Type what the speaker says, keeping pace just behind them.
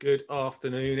Good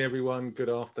afternoon, everyone. Good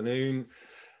afternoon.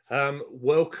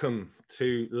 Welcome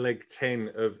to leg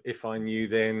 10 of If I Knew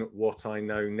Then, What I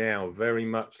Know Now. Very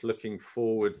much looking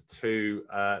forward to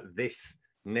this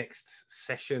next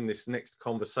session, this next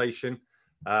conversation.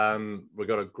 We've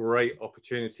got a great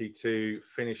opportunity to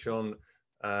finish on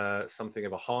something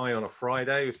of a high on a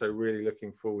Friday, so really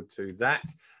looking forward to that.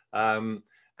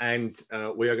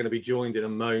 We are going to be joined in a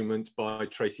moment by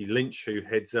Tracy Lynch, who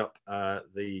heads up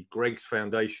the Greggs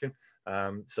Foundation.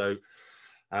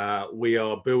 We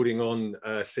are building on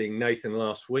seeing Nathan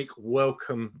last week.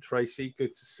 Welcome, Tracy.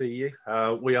 Good to see you.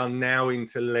 We are now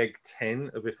into leg 10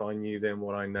 of If I Knew Then,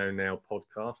 What I Know Now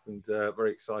podcast, and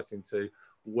very exciting to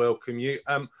welcome you.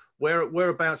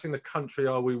 Whereabouts in the country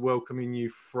are we welcoming you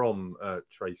from,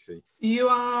 Tracy? You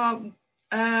are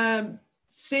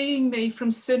seeing me from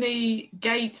sunny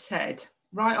Gateshead,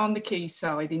 right on the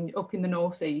quayside, up in the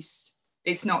northeast.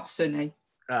 It's not sunny.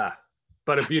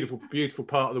 But a beautiful, beautiful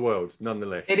part of the world,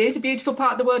 nonetheless. It is a beautiful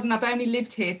part of the world, and I've only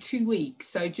lived here 2 weeks.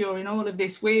 So during all of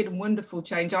this weird and wonderful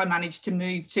change, I managed to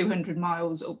move 200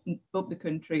 miles up the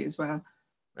country as well.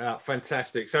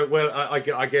 Fantastic. So, well, I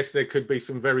guess there could be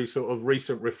some very sort of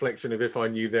recent reflection of If I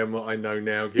Knew Then What I Know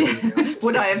Now. Given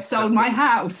Would I have sold my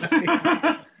house?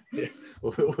 Yeah,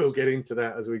 we'll get into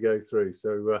that as we go through.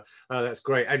 So that's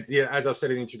great. And yeah, as I said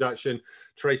in the introduction,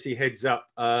 Tracy heads up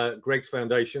Greggs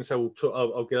Foundation. So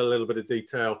I'll get a little bit of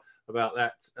detail about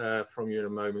that from you in a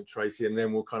moment, Tracy, and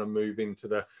then we'll kind of move into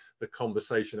the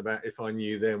conversation about If I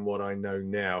Knew Then What I Know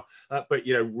Now. But,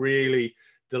 you know, really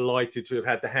delighted to have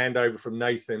had the handover from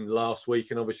Nathan last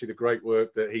week, and obviously the great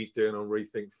work that he's doing on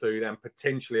Rethink Food, and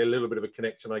potentially a little bit of a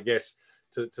connection, I guess,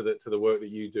 to the work that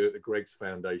you do at the Greggs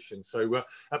Foundation. So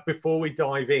before we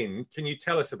dive in, can you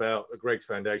tell us about the Greggs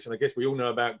Foundation? I guess we all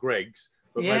know about Greggs,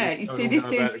 but yeah, maybe you know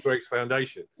about the Greggs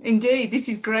Foundation. Indeed, this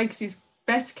is Greggs'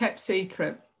 best kept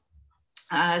secret.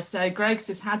 So Greggs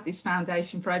has had this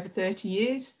foundation for over 30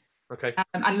 years. Okay.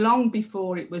 And long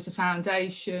before it was a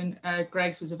foundation,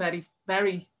 Greggs was a very,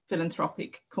 very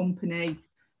philanthropic company.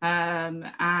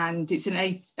 And it's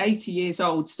 80 years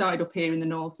old, started up here in the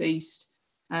northeast.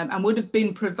 And would have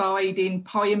been providing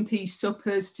pie and peas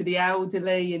suppers to the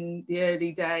elderly in the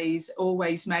early days,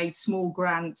 always made small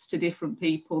grants to different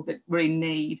people that were in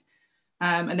need.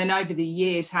 And then over the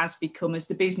years has become, as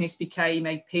the business became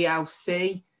a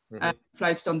PLC,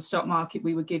 floated on the stock market,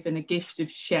 we were given a gift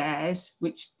of shares,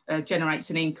 which generates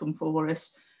an income for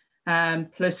us.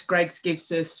 Plus Greggs gives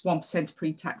us 1%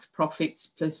 pre-tax profits,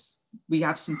 plus we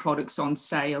have some products on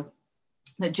sale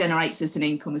that generates us an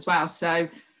income as well. So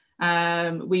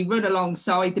we run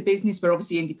alongside the business. We're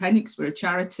obviously independent because we're a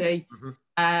charity.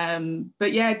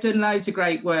 But yeah, done loads of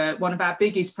great work. One of our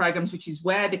biggest programs, which is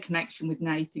where the connection with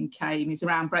Nathan came, is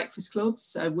around breakfast clubs.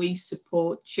 So we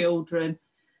support children,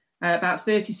 about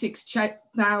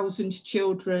 36,000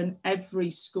 children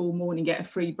every school morning get a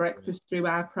free breakfast through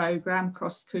our program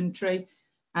across the country.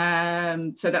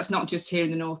 So that's not just here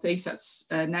in the northeast, that's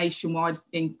nationwide,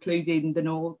 including the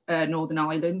Northern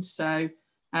Ireland. So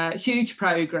huge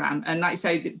program, and like I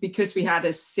say, because we had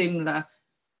a similar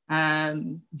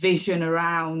vision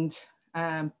around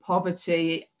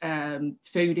poverty,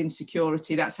 food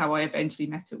insecurity, that's how I eventually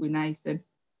met up with Nathan.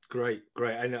 Great,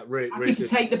 and really, happy to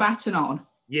take the baton on.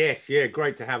 Yes, yeah,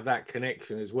 great to have that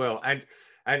connection as well, and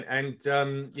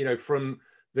you know, from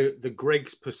the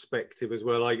Greggs perspective as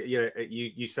well.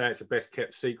 You say it's a best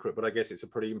kept secret, but I guess it's a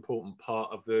pretty important part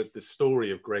of the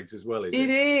story of Greggs as well, isn't it?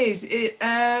 It is.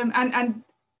 And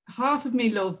half of me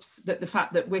loves the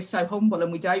fact that we're so humble and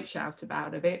we don't shout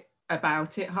about it.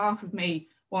 Half of me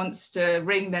wants to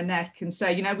wring their neck and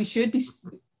say, you know, we should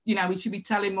be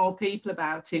telling more people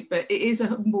about it. But it is a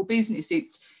humble business.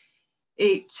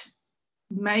 It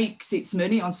makes its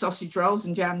money on sausage rolls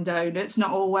and jam donuts.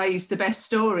 Not always the best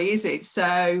story, is it?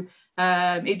 So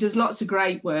it does lots of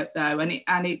great work though,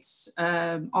 and its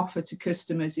offer to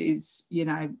customers is, you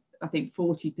know, I think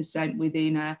 40%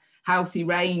 within a healthy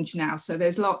range now. So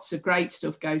there's lots of great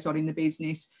stuff goes on in the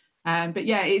business. But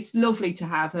yeah, it's lovely to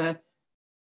have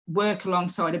work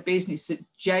alongside a business that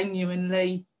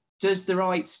genuinely does the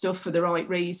right stuff for the right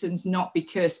reasons, not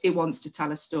because it wants to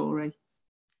tell a story.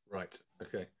 Right.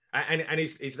 Okay. And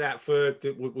is that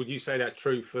would you say that's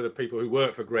true for the people who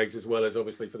work for Greggs as well as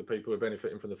obviously for the people who are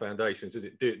benefiting from the foundations? Is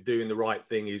it doing the right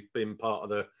thing has been part of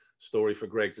the story for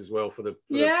Greggs as well?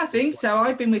 I think so.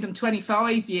 I've been with them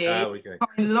 25 years. Oh, okay.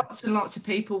 Lots and lots of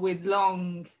people with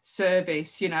long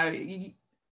service. You know,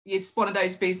 it's one of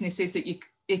those businesses that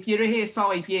if you're here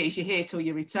 5 years, you're here till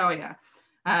you retire.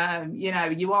 You know,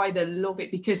 you either love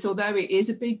it because although it is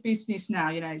a big business now,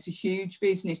 you know, it's a huge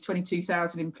business,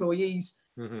 22,000 employees.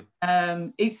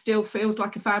 It still feels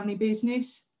like a family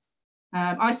business.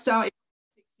 I started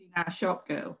 16-hour shop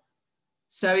girl.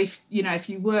 So if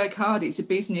you work hard, it's a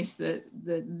business that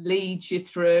leads you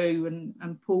through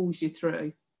and pulls you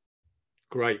through.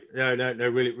 Great. No,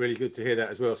 really, really good to hear that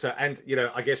as well. So, and,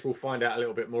 I guess we'll find out a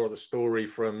little bit more of the story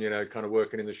from, kind of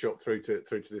working in the shop through to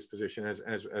this position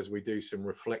as we do some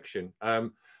reflection.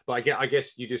 But I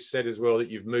guess you just said as well that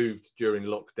you've moved during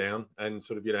lockdown, and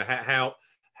sort of,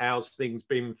 how's things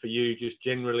been for you just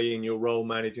generally in your role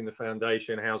managing the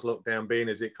foundation? How's lockdown been?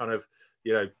 Has it kind of,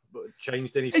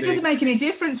 changed anything? It doesn't make any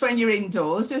difference when you're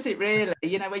indoors, does it really?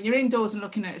 When you're indoors and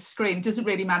looking at a screen, it doesn't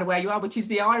really matter where you are, which is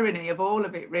the irony of all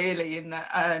of it, really, in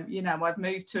that, I've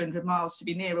moved 200 miles to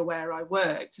be nearer where I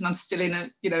worked, and I'm still in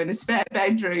a spare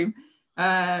bedroom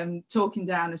talking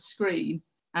down a screen.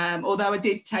 Although I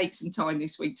did take some time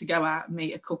this week to go out and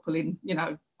meet a couple in,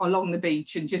 along the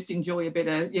beach and just enjoy a bit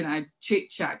of, chit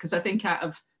chat, because I think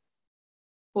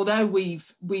although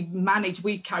we've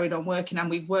carried on working and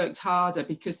we've worked harder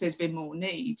because there's been more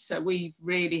need. So we've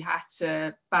really had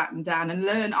to batten down and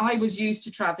learn. I was used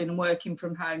to traveling and working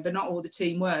from home, but not all the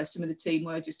team were. Some of the team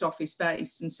were just office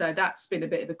based. And so that's been a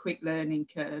bit of a quick learning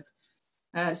curve.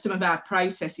 Some of our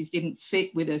processes didn't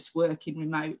fit with us working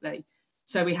remotely.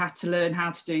 So we had to learn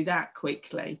how to do that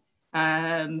quickly.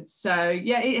 It's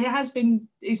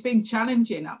been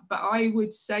challenging, but I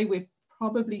would say we're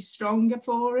probably stronger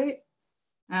for it.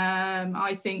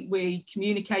 I think we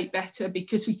communicate better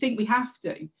because we think we have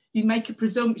to. You make a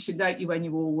presumption, don't you, when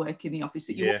you all work in the office,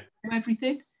 that you know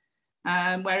everything.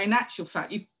 Where in actual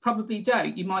fact, you probably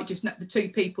don't. You might just know the two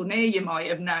people near you might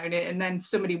have known it, and then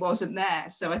somebody wasn't there.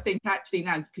 So I think actually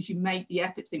now, because you make the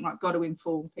effort to think, right, I've got to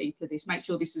inform people of this, make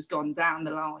sure this has gone down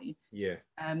the line. Yeah.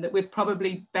 That we're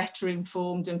probably better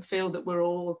informed and feel that we're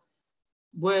all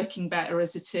working better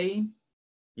as a team.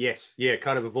 Yes, yeah,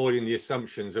 kind of avoiding the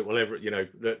assumptions that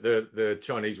the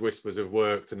Chinese whispers have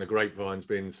worked and the grapevine's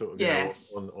been sort of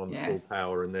on full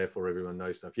power, and therefore everyone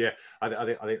knows stuff. Yeah, I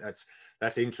think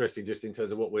that's interesting, just in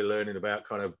terms of what we're learning about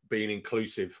kind of being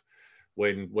inclusive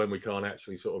when we can't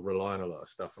actually sort of rely on a lot of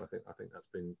stuff. And I think that's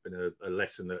been a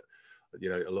lesson that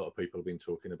a lot of people have been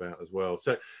talking about as well.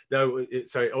 So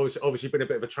it's obviously been a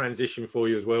bit of a transition for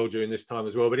you as well during this time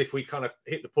as well. But if we kind of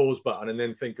hit the pause button and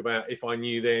then think about if I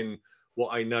knew then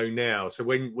what I know now. So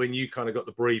when you kind of got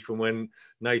the brief and when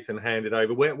Nathan handed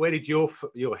over, where did your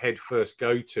head first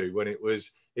go to when it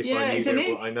was, I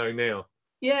knew what I know now?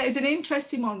 Yeah, it's an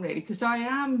interesting one, really, because I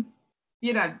am,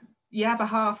 you have a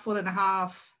half full and a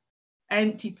half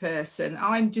empty person.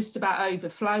 I'm just about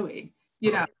overflowing.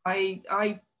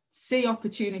 I see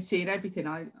opportunity in everything.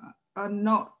 I'm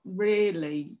not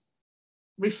really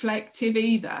reflective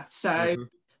either. So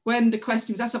when the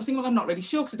question was asked, I was thinking, well, I'm not really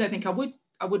sure, because I don't think I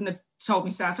wouldn't have told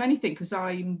myself anything, because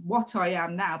I'm what I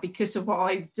am now because of what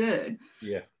I've done.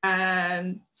 Yeah.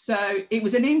 So it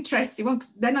was an interesting one,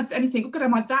 because then I think, oh God,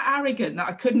 am I that arrogant that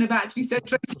I couldn't have actually said,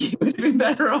 Tracy, you would have been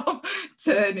better off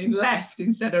turning left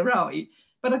instead of right?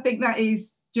 But I think that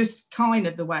is just kind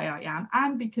of the way I am.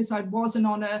 And because I wasn't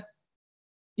on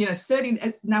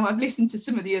certainly now I've listened to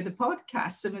some of the other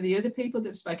podcasts, some of the other people that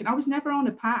have spoken, I was never on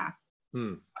a path.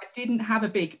 I didn't have a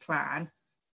big plan.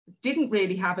 Didn't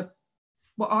really have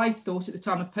what I thought at the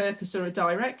time, a purpose or a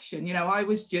direction. I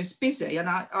was just busy, and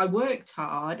I worked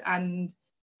hard, and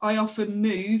I often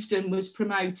moved and was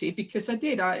promoted because I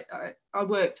did. I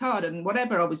worked hard, and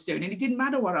whatever I was doing, and it didn't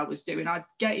matter what I was doing, I'd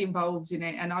get involved in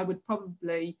it, and I would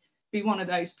probably be one of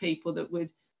those people that would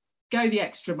go the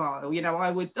extra mile.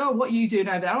 I would, what are you doing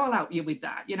over there? I'll help you with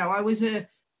that.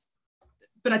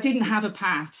 But I didn't have a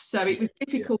path, so it was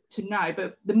difficult to know.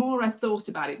 But the more I thought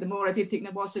about it, the more I did think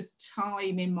there was a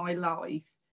time in my life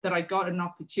that I got an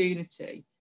opportunity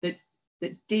that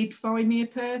did find me a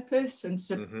purpose. And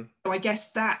so I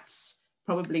guess that's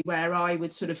probably where I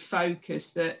would sort of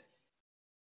focus, that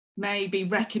maybe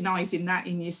recognising that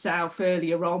in yourself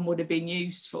earlier on would have been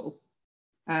useful.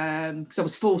 Because I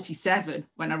was 47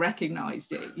 when I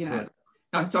recognised it,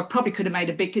 So I probably could have made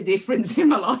a bigger difference in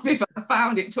my life if I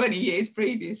found it 20 years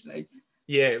previously.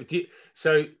 Yeah.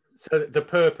 So the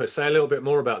purpose, say a little bit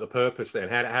more about the purpose then.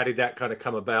 How did that kind of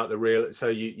come about? So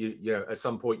you at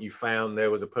some point you found there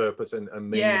was a purpose and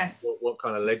meaning. Yes. What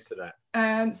kind of led to that?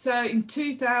 So in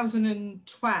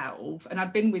 2012, and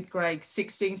I'd been with Greg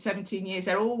 16, 17 years,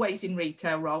 they're always in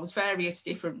retail roles, various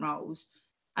different roles.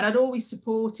 And I'd always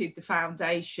supported the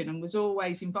foundation and was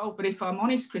always involved. But if I'm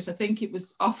honest, Chris, I think it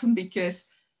was often because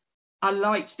I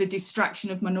liked the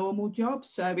distraction of my normal job.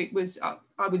 So it was, I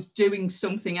was doing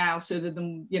something else other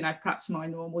than, perhaps my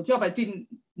normal job. I didn't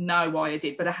know why I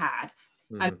did, but I had.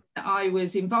 And I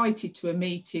was invited to a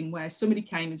meeting where somebody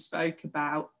came and spoke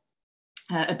about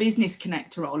a business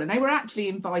connector role, and they were actually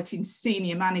inviting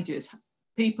senior managers,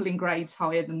 people in grades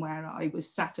higher than where I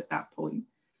was sat at that point.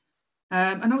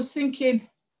 And I was thinking,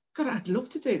 God, I'd love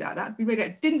to do that. That'd be really,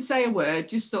 I didn't say a word,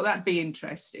 just thought that'd be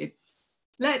interesting.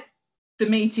 Let the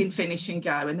meeting finish and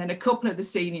go. And then a couple of the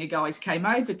senior guys came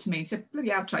over to me and said, bloody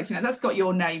hell, Tracy, that's got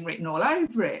your name written all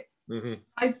over it.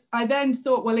 I then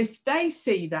thought, well, if they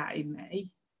see that in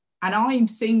me and I'm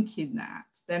thinking that,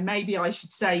 then maybe I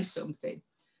should say something.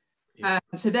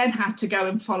 So then had to go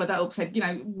and follow that up, said,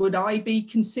 would I be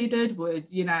considered?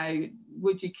 Would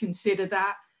you consider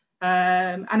that?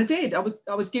 And I did.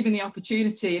 I was given the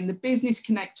opportunity, and the business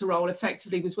connector role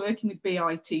effectively was working with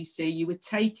BITC. You were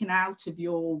taken out of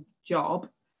your job,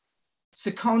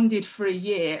 seconded for a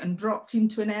year, and dropped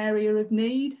into an area of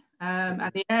need. And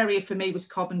the area for me was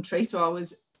Coventry, so I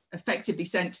was effectively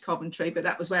sent to Coventry, but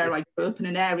that was where I grew up, in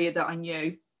an area that I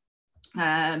knew.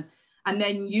 And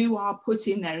then you are put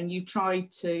in there, and you try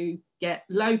to get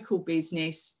local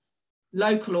business,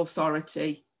 local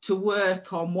authority to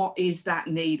work on what is that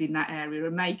need in that area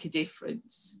and make a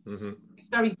difference. It's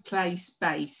very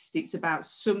place-based. It's about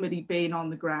somebody being on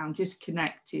the ground, just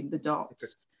connecting the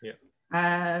dots.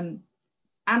 And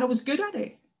I was good at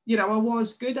it. I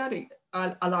was good at it.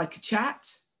 I like a chat.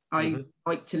 I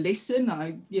like to listen.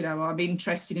 I'm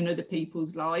interested in other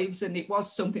people's lives, and it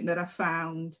was something that I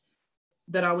found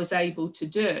that I was able to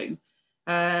do.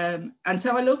 And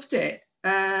so I loved it.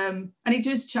 And it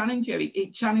does challenge you.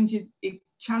 It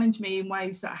challenged me in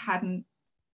ways that I hadn't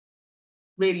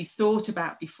really thought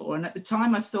about before. And at the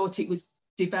time, I thought it was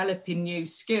developing new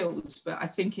skills. But I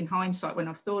think in hindsight, when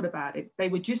I've thought about it, they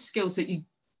were just skills that you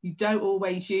don't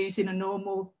always use in a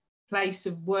normal place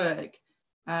of work.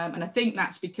 And I think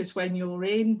that's because when you're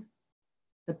in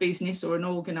a business or an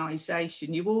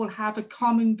organisation, you all have a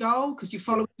common goal because you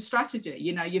follow a strategy.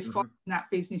 You're following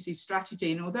that business's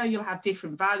strategy. And although you'll have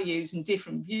different values and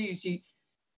different views,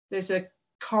 there's a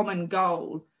common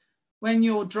goal. When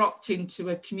you're dropped into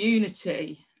a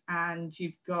community and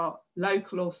you've got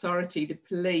local authority, the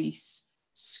police,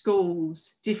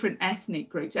 schools, different ethnic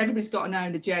groups, everybody's got an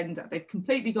own agenda. They've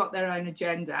completely got their own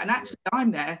agenda. And actually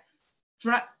I'm there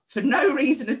for no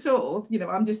reason at all.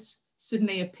 I'm just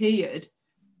suddenly appeared.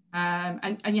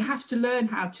 And you have to learn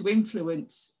how to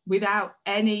influence without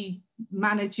any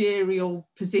managerial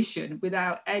position,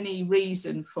 without any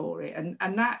reason for it.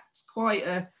 And that's quite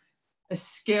a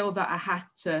skill that I had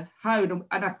to hone.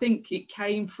 And I think it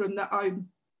came from that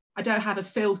I don't have a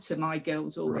filter, my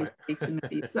girls always say to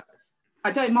me.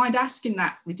 I don't mind asking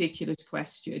that ridiculous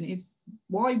question, is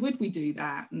why would we do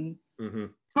that? And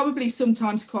probably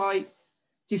sometimes quite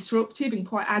disruptive and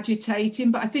quite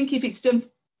agitating. But I think if it's done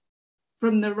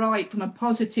from a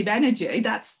positive energy,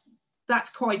 that's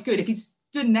quite good. If it's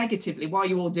done negatively, why are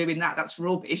you all doing that? That's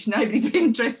rubbish. Nobody's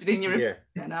interested in your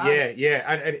opinion.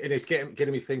 And it's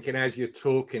getting me thinking as you're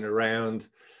talking around,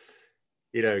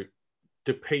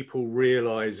 do people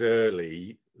realize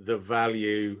early the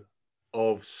value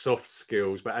of soft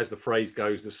skills? But as the phrase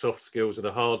goes, the soft skills are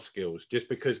the hard skills. Just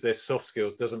because they're soft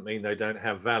skills doesn't mean they don't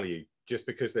have value. Just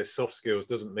because they're soft skills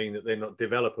doesn't mean that they're not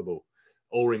developable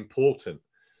or important.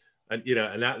 And,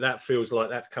 and that feels like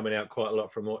that's coming out quite a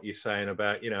lot from what you're saying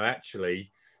about,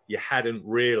 actually you hadn't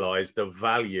realized the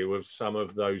value of some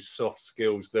of those soft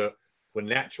skills that were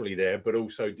naturally there, but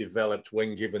also developed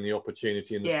when given the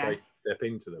opportunity and the space to step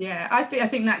into them. Yeah, I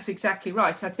think that's exactly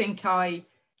right. I think I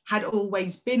had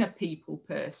always been a people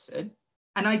person,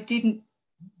 and I think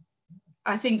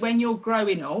when you're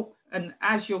growing up and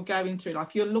as you're going through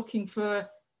life, you're looking for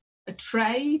a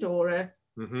trade or a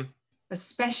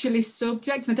specialist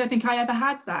subject. And I don't think I ever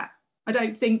had that. I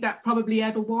don't think that probably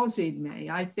ever was in me.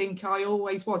 I think I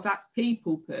always was that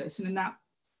people person,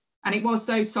 and it was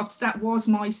those softs, that was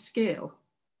my skill.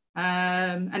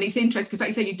 And it's interesting because, like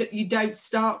you say, you don't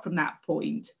start from that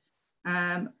point.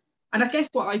 And I guess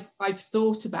what I've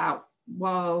thought about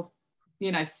while,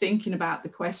 thinking about the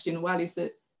question, is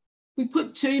that we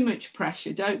put too much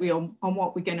pressure, don't we, on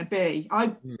what we're going to be.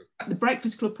 At the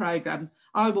Breakfast Club programme,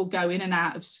 I will go in and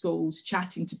out of schools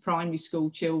chatting to primary school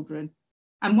children.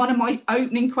 And one of my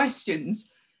opening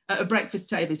questions at a breakfast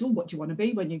table is, what do you want to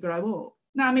be when you grow up?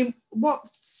 Now, what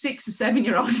 6 or 7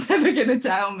 year old is ever going to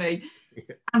tell me?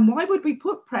 And why would we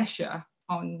put pressure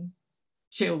on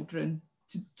children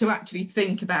to actually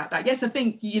think about that? Yes, I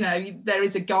think, there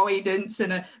is a guidance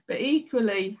but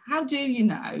equally, how do you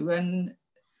know? And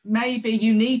maybe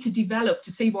you need to develop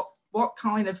to see what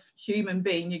kind of human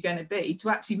being you're going to be to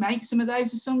actually make some of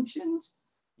those assumptions.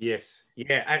 Yes.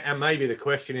 Yeah. And maybe the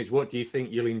question is, what do you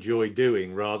think you'll enjoy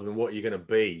doing rather than what you're going to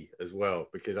be as well?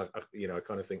 Because I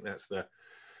kind of think that's the,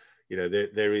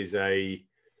 there is there's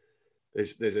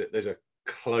a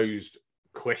closed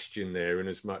question there, in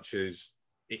as much as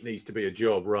it needs to be a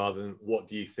job rather than what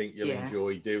do you think you'll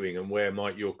enjoy doing and where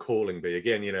might your calling be.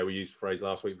 Again, we used the phrase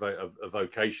last week, a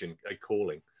vocation, a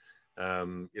calling.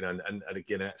 And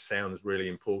again, that sounds really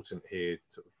important here.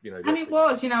 And it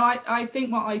was, I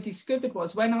think what I discovered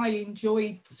was when I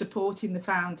enjoyed supporting the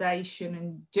foundation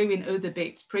and doing other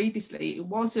bits previously, it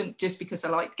wasn't just because I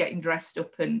liked getting dressed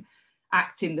up and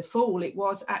acting the fool. It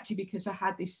was actually because I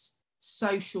had this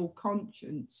social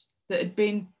conscience that had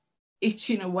been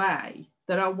itching away,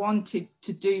 that I wanted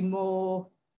to do more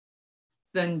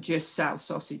than just sell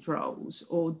sausage rolls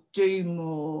or do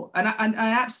more. And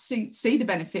I absolutely see the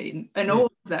benefit in all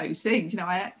of those things.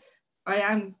 I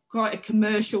am quite a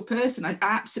commercial person. I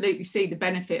absolutely see the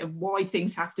benefit of why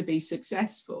things have to be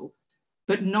successful,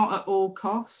 but not at all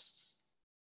costs.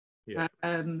 Yeah.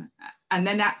 And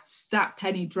then that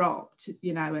penny dropped,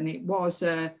 and it was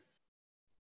a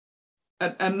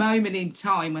moment in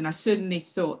time when I suddenly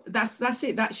thought, that's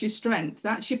it, that's your strength,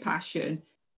 that's your passion,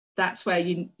 that's where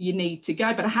you need to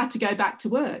go. But I had to go back to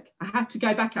work. I had to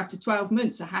go back after 12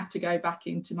 months. I had to go back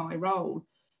into my role.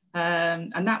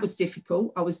 And that was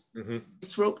difficult. I was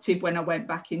disruptive when I went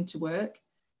back into work,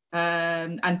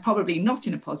 and probably not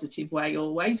in a positive way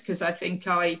always, because I think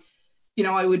I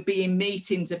would be in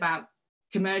meetings about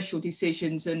commercial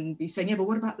decisions and be saying, yeah, but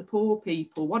what about the poor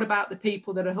people? What about the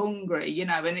people that are hungry?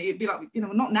 And it'd be like,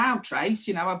 not now, Trace,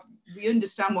 we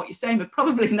understand what you're saying, but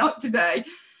probably not today.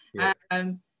 Yeah.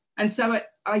 And so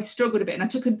I struggled a bit, and I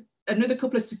took another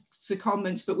couple of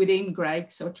secondments, but within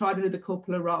Greg. So I tried another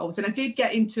couple of roles, and I did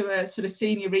get into a sort of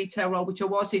senior retail role, which I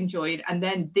was enjoying. And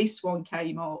then this one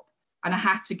came up, and I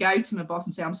had to go to my boss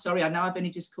and say, I'm sorry, I know I've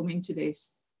only just come into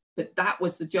this, but that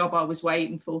was the job I was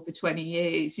waiting for 20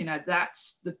 years.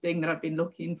 That's the thing that I've been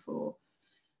looking for.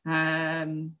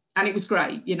 And it was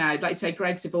great. Like I say,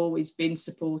 Greg's have always been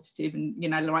supportive and,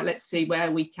 right, let's see where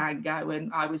we can go.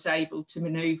 And I was able to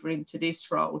maneuver into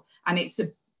this role. And it's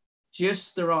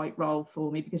just the right role for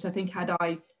me, because I think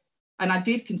and I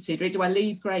did consider it, do I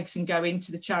leave Greg's and go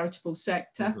into the charitable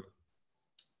sector?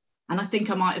 And I think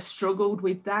I might have struggled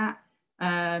with that,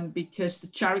 because the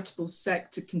charitable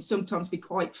sector can sometimes be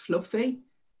quite fluffy,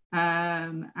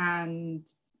 and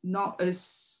not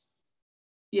as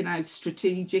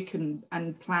strategic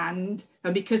and planned.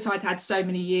 And because I'd had so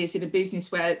many years in a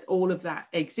business where all of that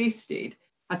existed,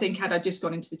 I think had I just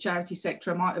gone into the charity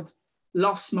sector, I might have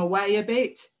lost my way a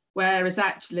bit. Whereas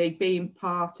actually being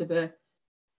part of a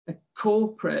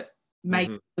corporate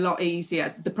made it a lot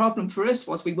easier. The problem for us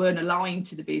was we weren't aligned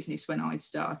to the business when I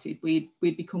started. We'd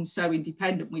become so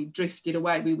independent, we drifted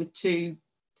away. We were too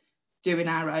doing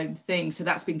our own thing. So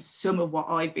that's been some of what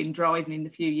I've been driving in the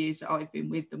few years that I've been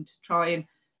with them, to try and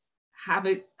have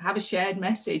a shared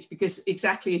message. Because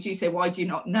exactly as you say, why do you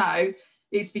not know?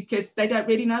 It's because they don't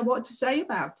really know what to say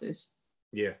about us.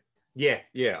 Yeah. I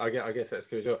guess that's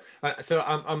good as well. So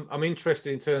I'm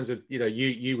interested in terms of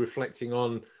you reflecting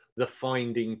on the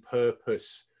finding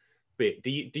purpose bit.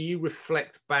 Do you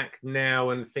reflect back now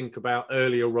and think about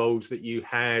earlier roles that you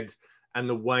had and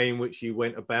the way in which you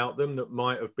went about them that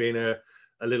might have been a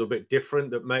little bit different,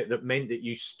 that meant that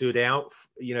you stood out,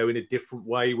 in a different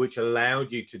way, which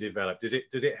allowed you to develop? Does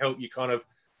it help you kind of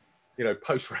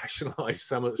post-rationalize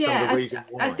some of the reasons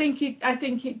why? I think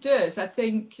it does. I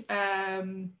think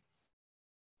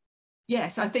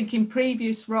yes, I think in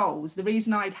previous roles, the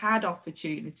reason I'd had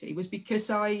opportunity was because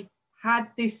I had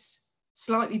this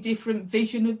slightly different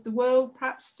vision of the world,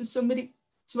 perhaps to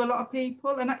a lot of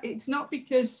people. And it's not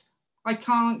because I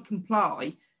can't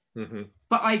comply,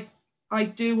 but I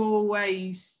do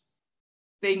always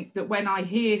think that when I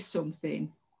hear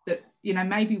something that,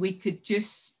 maybe we could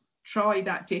just try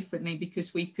that differently,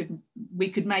 because we could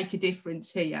make a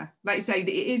difference here. Like I say, it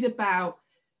is about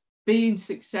being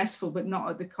successful, but not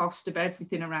at the cost of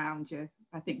everything around you.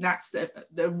 I think that's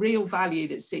the real value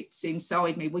that sits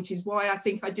inside me, which is why I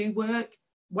think I do work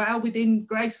well within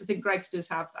Greg's. I think Greg's does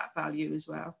have that value as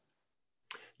well.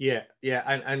 Yeah.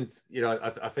 And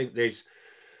I think there's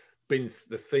been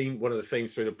one of the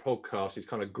themes through the podcast is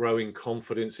kind of growing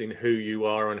confidence in who you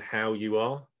are and how you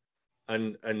are,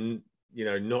 and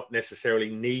not necessarily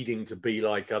needing to be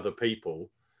like other people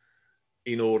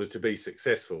in order to be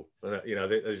successful. And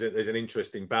there's an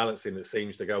interesting balancing that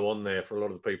seems to go on there for a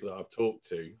lot of the people that I've talked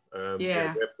to.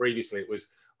 Where previously it was,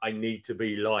 I need to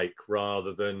be like,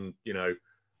 rather than I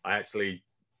actually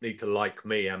need to like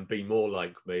me and be more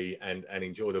like me and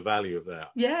enjoy the value of that.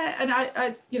 Yeah, and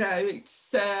I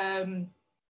it's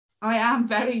I am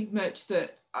very much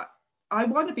that I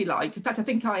want to be liked. In fact, I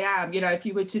think I am. You know, if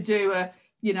you were to do a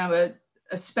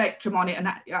spectrum on it, and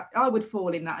I would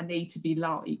fall in that I need to be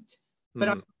liked, but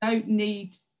I don't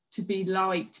need to be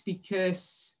liked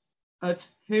because of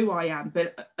who I am,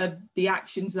 but of the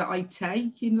actions that I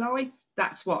take in life.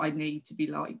 That's what I need to be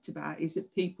liked about, is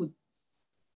that people,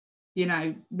 you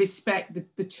know, respect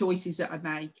the choices that I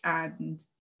make and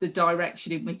the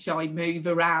direction in which I move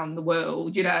around the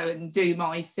world, you know, and do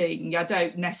my thing. I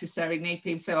don't necessarily need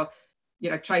people to say, oh,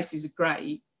 you know, Tracy's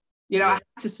great. You know, I had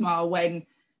to smile when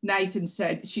Nathan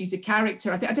said she's a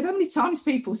character. I don't know how many times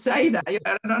people say that, you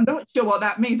know, and I'm not sure what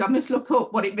that means. I must look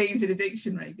up what it means in a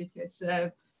dictionary, because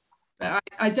but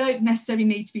I don't necessarily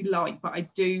need to be liked, but I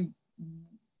do.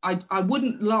 I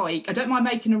wouldn't like, I don't mind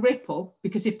making a ripple,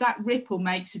 because if that ripple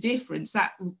makes a difference,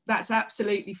 that's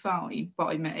absolutely fine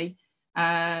by me.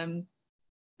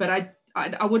 But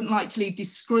I wouldn't like to leave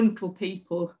disgruntled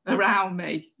people around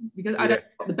me, because I don't know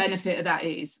what the benefit of that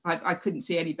is. I couldn't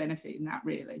see any benefit in that,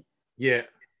 really. Yeah,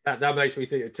 that makes me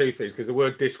think of two things, because the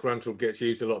word disgruntled gets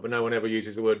used a lot, but no one ever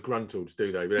uses the word gruntled,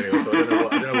 do they? But anyway, so I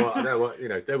don't know what, you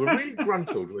know, they were really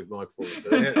gruntled with my force. So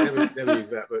they never use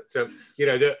that. But, you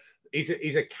know,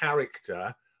 he's a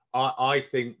character, I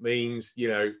think means,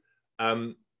 you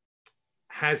know,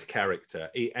 has character,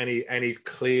 and he's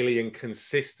clearly and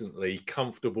consistently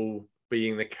comfortable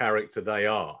being the character they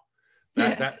are.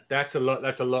 That's a lot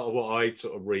of what I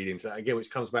sort of read into that, again,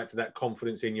 which comes back to that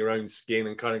confidence in your own skin,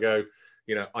 and kind of go,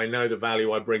 you know, I know the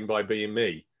value I bring by being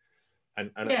me,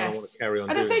 and I want to carry on.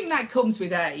 And I think that comes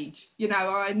with age. You know,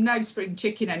 I'm no spring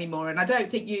chicken anymore, and I don't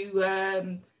think you.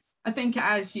 I think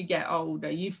as you get older,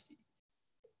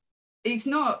 it's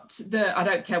not that I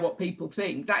don't care what people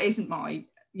think. That isn't my,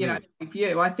 you know,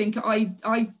 view. I think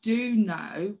I do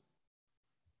know.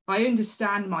 I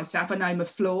understand myself. I know my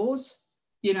flaws.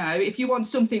 You know, if you want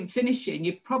something finishing,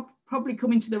 you're probably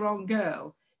coming to the wrong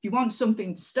girl. If you want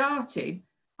something starting,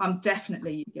 I'm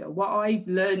definitely your girl. What I've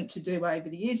learned to do over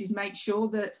the years is make sure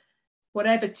that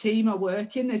whatever team I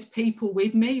work in, there's people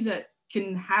with me that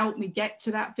can help me get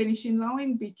to that finishing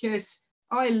line, because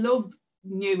I love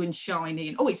new and shiny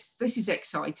and this is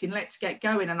exciting, let's get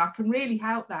going, and I can really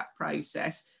help that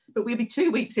process. But we'll be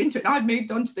 2 weeks into it and I've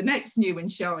moved on to the next new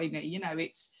and shiny, you know.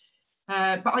 It's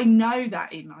but I know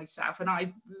that in myself, and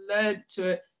I've learned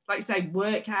to, like I say,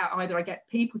 work out, either I get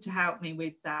people to help me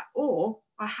with that, or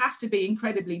I have to be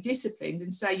incredibly disciplined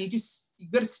and say,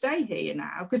 you've got to stay here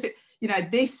now, because you know,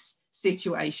 this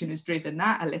situation has driven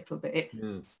that a little bit,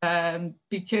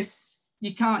 because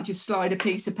you can't just slide a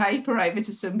piece of paper over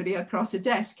to somebody across a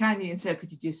desk, can you, and say,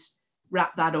 could you just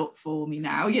wrap that up for me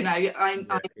now? You know,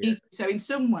 I need. So in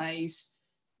some ways,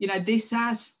 you know, this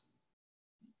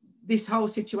whole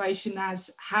situation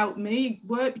has helped me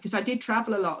work, because I did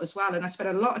travel a lot as well, and I spent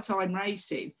a lot of time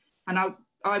racing, and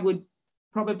I would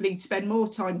probably spend more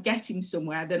time getting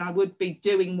somewhere than I would be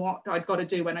doing what I'd got to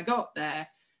do when I got there.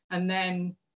 And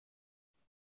then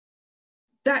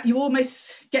that you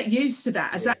almost get used to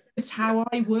that, as that's just how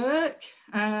I work.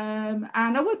 And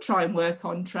I would try and work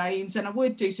on trains, and I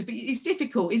would do so, but it's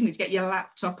difficult, isn't it, to get your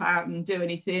laptop out and do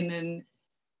anything. And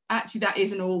actually that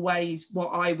isn't always what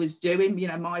I was doing. You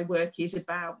know, my work is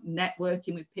about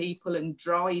networking with people and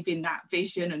driving that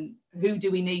vision, and who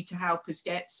do we need to help us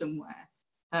get somewhere.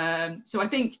 So I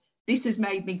think this has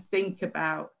made me think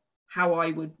about how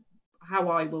I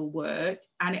will work,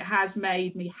 and it has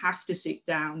made me have to sit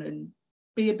down and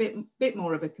be a bit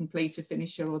more of a completer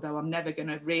finisher, although I'm never going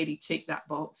to really tick that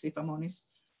box, if I'm honest.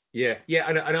 But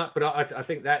I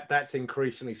think that's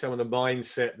increasingly some of the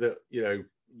mindset that, you know,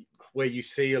 where you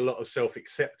see a lot of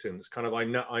self-acceptance, kind of,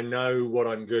 I know what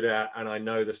I'm good at, and I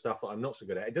know the stuff that I'm not so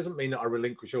good at. It doesn't mean that I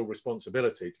relinquish all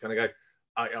responsibility to kind of go,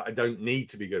 I don't need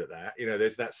to be good at that. You know,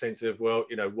 there's that sense of, well,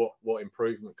 you know, what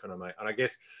improvement can I make? And I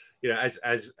guess, you know,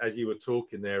 as you were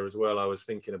talking there as well, I was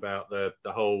thinking about the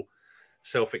whole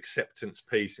self-acceptance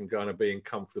piece, and kind of being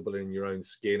comfortable in your own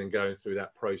skin and going through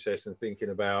that process, and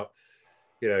thinking about,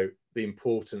 you know, the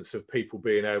importance of people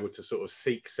being able to sort of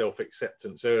seek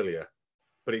self-acceptance earlier.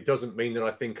 But it doesn't mean that I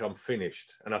think I'm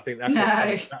finished. And I think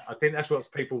that's what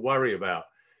people worry about.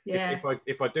 Yeah.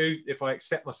 If I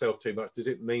accept myself too much, does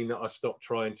it mean that I stop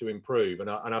trying to improve?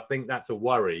 And I think that's a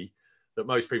worry that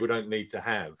most people don't need to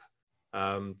have,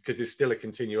 because there's still a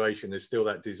continuation. There's still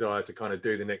that desire to kind of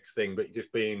do the next thing, but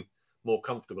just being more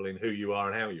comfortable in who you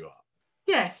are and how you are.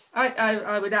 Yes,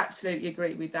 I would absolutely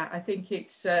agree with that. I think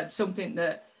it's something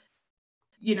that,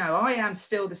 you know, I am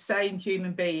still the same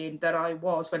human being that I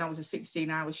was when I was a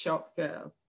 16-hour shop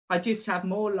girl. I just have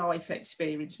more life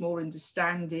experience, more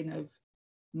understanding of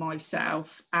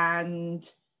myself, and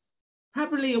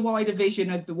probably a wider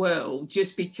vision of the world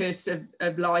just because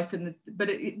of life, but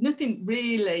nothing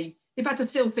really. In fact, I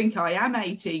still think I am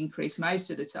 18, Chris,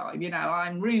 most of the time. You know,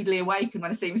 I'm rudely awakened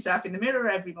when I see myself in the mirror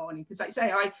every morning, because like I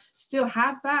say, I still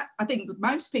have that. I think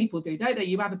most people do, don't they?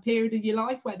 You have a period of your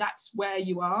life where that's where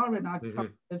you are, and I've kind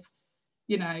of,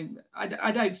 you know,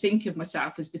 I don't think of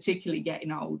myself as particularly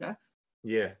getting older.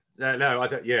 Yeah. No, I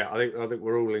don't. Yeah, I think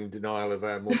we're all in denial of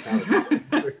our mortality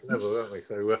level, aren't we?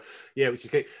 So, yeah, which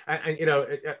is key. And you know,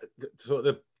 sort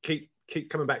of keeps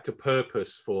coming back to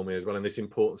purpose for me as well, and this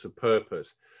importance of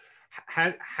purpose.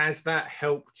 Has that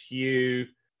helped you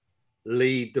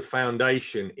lead the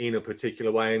foundation in a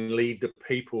particular way, and lead the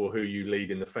people who you lead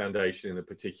in the foundation in a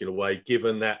particular way,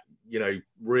 given that, you know,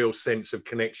 real sense of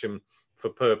connection for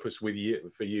purpose with you,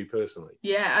 for you personally?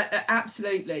 Yeah,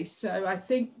 absolutely. So I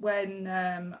think when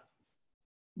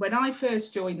I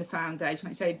first joined the foundation,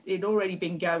 like I say, it'd already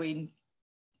been going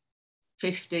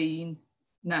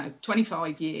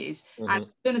 25 years, and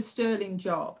done a sterling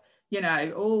job. You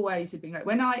know, always had been great.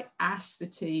 When I asked the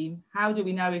team, how do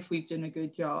we know if we've done a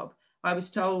good job? I was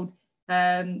told,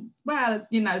 well,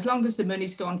 you know, as long as the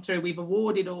money's gone through, we've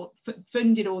awarded or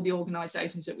funded all the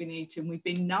organisations that we need to, and we've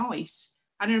been nice.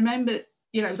 And I remember,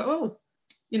 you know, it was like, oh,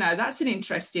 you know, that's an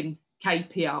interesting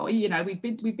KPI. You know, we've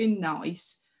been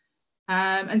nice.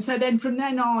 And so then from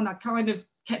then on, I kind of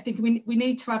kept thinking we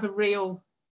need to have a real,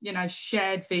 you know,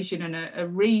 shared vision and a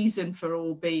reason for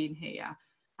all being here.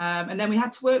 And then we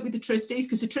had to work with the trustees,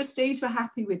 because the trustees were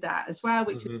happy with that as well,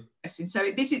 which was interesting.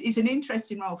 So this is an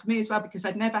interesting role for me as well, because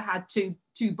I'd never had two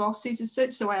bosses as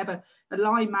such. So I have a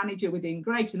line manager within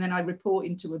Greggs, and then I report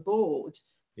into a board.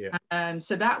 Yeah.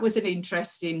 So that was an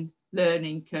interesting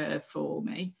learning curve for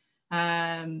me.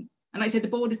 And like I said, the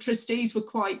board of trustees were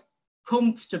quite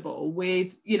comfortable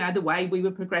with, you know, the way we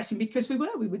were progressing, because we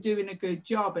were doing a good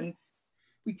job, and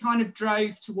we kind of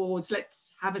drove towards,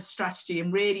 let's have a strategy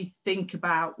and really think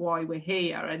about why we're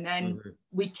here. And then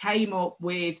we came up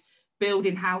with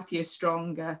building healthier,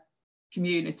 stronger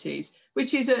communities,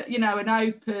 which is a, you know, an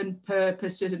open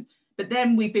purpose. But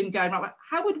then we've been going, right,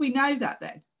 how would we know that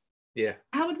then? Yeah.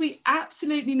 How would we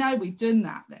absolutely know we've done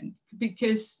that then?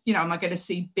 Because, you know, am I going to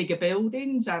see bigger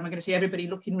buildings? Am I going to see everybody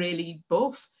looking really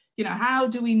buff? You know, how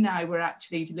do we know we're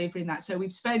actually delivering that? So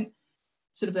we've spent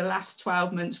sort of the last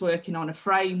 12 months working on a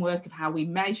framework of how we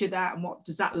measure that, and what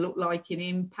does that look like in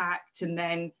impact, and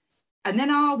then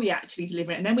are we actually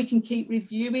delivering it? And then we can keep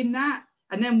reviewing that,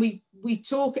 and then we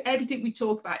talk, everything we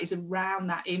talk about is around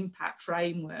that impact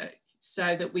framework,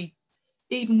 so that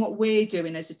even what we're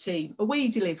doing as a team, are we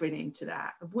delivering into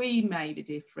that? Have we made a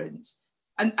difference?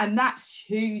 And that's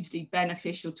hugely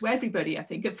beneficial to everybody. I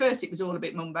think at first it was all a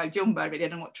bit mumbo jumbo, really. I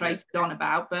don't know what Tracy's on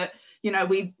about, but you know,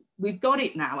 we've got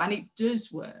it now, and it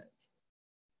does work.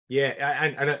 Yeah,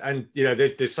 and you know,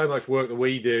 there's so much work that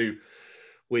we do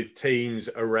with teams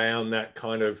around that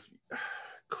kind of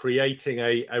creating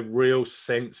a real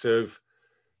sense of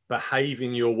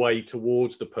behaving your way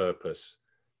towards the purpose.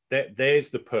 There's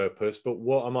the purpose, but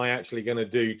what am I actually going to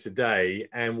do today,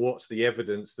 and what's the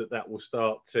evidence that will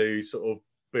start to sort of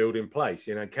build in place?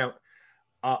 You know,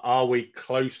 are we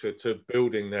closer to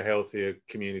building the healthier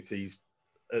communities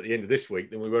at the end of this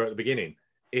week than we were at the beginning?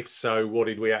 If so, what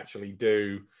did we actually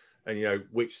do? And, you know,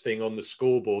 which thing on the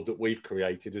scoreboard that we've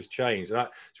created has changed? And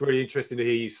it's really interesting to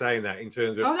hear you saying that, in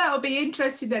terms of... Oh, that would be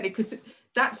interesting then, because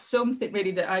that's something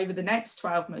really that over the next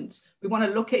 12 months, we want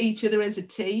to look at each other as a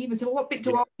team and say, well, what bit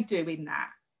do I do in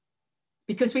that?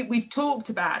 Because we've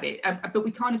talked about it, but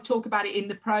we kind of talk about it in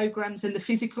the programs and the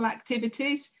physical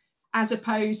activities, as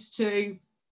opposed to,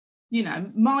 you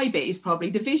know, my bit is probably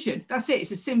the vision. That's it.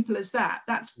 It's as simple as that.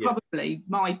 That's probably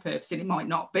my purpose, and it might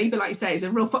not be. But like you say, it's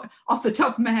a rough off the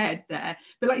top of my head there.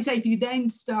 But like you say, if you then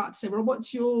start to say, well,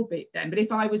 what's your bit then? But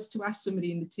if I was to ask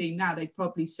somebody in the team now, they'd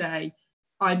probably say,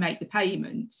 I make the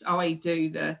payments, I do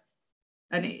the,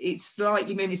 and it's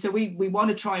slightly moving. So we want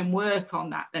to try and work on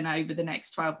that then over the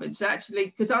next 12 months. So actually,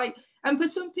 because and for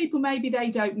some people, maybe they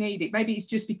don't need it. Maybe it's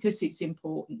just because it's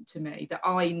important to me that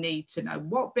I need to know,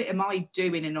 what bit am I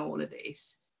doing in all of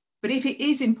this? But if it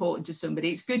is important to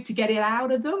somebody, it's good to get it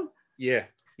out of them. Yeah.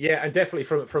 Yeah. And definitely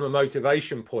from a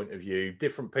motivation point of view,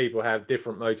 different people have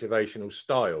different motivational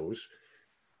styles.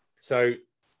 So,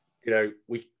 you know,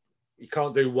 you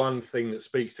can't do one thing that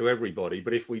speaks to everybody,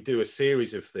 but if we do a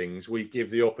series of things, we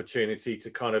give the opportunity to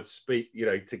kind of speak, you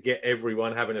know, to get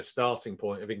everyone having a starting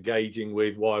point of engaging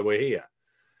with why we're here.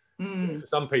 For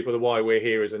some people, the why we're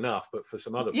here is enough, but for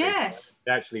some other people,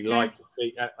 they actually like to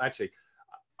see,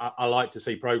 I like to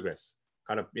see progress.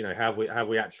 Kind of, you know, have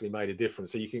we actually made a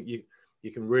difference? So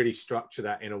you can really structure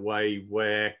that in a way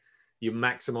where you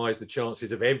maximize the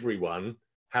chances of everyone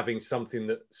having something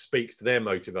that speaks to their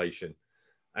motivation.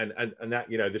 And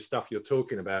that, you know, the stuff you're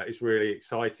talking about is really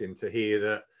exciting to hear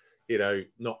that, you know,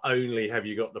 not only have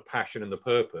you got the passion and the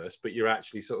purpose, but you're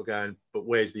actually sort of going, but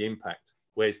where's the impact?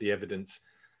 Where's the evidence?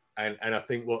 And I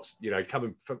think what's, you know,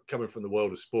 coming from the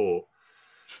world of sport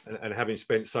and having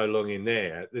spent so long in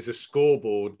there, there's a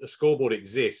scoreboard. A scoreboard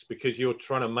exists because you're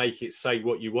trying to make it say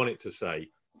what you want it to say.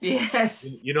 Yes.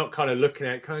 You're not kind of looking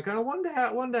at it, kind of going, I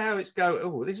wonder how it's going.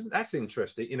 Oh, that's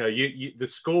interesting. You know, the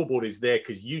scoreboard is there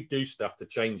because you do stuff to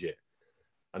change it.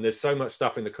 And there's so much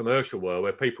stuff in the commercial world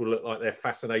where people look like they're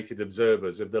fascinated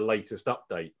observers of the latest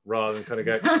update, rather than kind of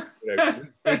go, you know,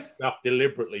 we did stuff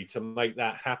deliberately to make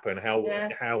that happen.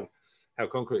 How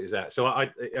concrete is that? So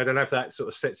I don't know if that sort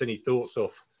of sets any thoughts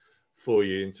off for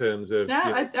you in terms of, no,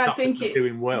 you know, I think it's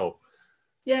doing well.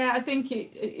 Yeah, I think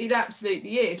it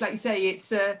absolutely is. Like you say,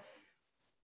 it's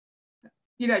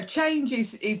you know, change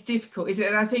is difficult, isn't it?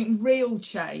 And I think real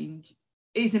change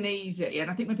isn't easy. And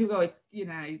I think when people go, you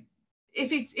know,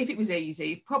 if it was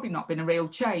easy, it'd probably not been a real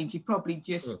change. You'd probably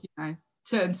just, you know,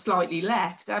 turned slightly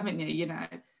left, haven't you? You know,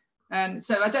 and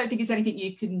so I don't think it's anything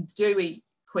you can do it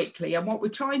quickly. And what we're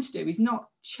trying to do is not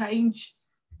change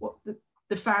what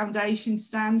the foundation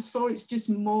stands for. It's just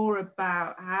more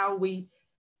about how we.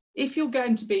 If you're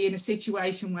going to be in a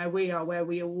situation where we are, where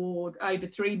we award over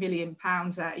 £3 million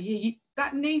out a year,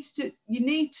 you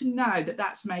need to know that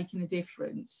that's making a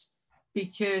difference,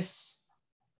 because,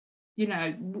 you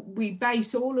know, we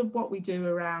base all of what we do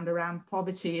around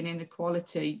poverty and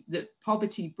inequality that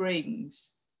poverty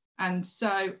brings. And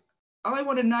so I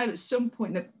want to know at some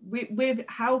point that we're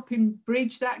helping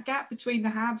bridge that gap between the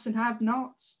haves and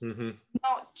have-nots. Mm-hmm.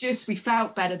 Not just we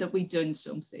felt better that we'd done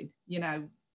something, you know,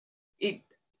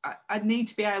 I need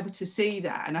to be able to see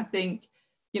that. And I think,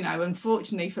 you know,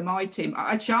 unfortunately for my team,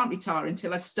 I shan't retire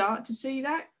until I start to see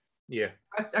that. Yeah.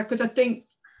 Because I think...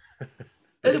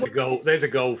 There's a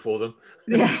goal for them.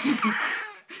 Yeah.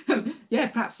 Yeah,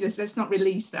 perhaps let's not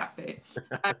release that bit.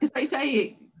 Because they say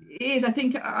it is, I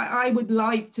think I would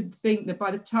like to think that by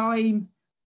the time,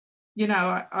 you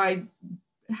know, I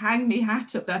hang my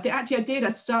hat up there,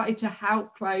 I started to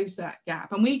help close that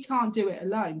gap. And we can't do it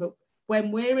alone, but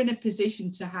when we're in a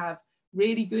position to have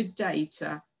really good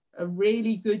data, a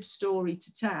really good story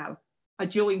to tell, I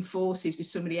join forces with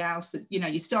somebody else that, you know,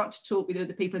 you start to talk with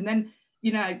other people, and then,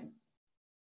 you know,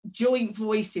 joint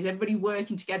voices, everybody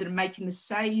working together and making the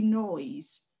same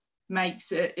noise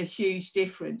makes a huge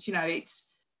difference. You know,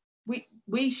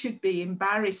 we should be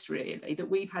embarrassed really that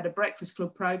we've had a Breakfast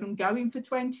Club program going for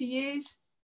 20 years.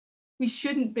 We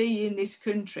shouldn't be in this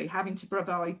country having to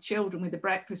provide children with a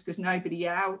breakfast because nobody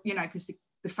else, you know, because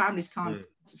the families can't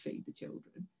afford to feed the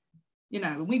children. You know,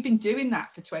 and we've been doing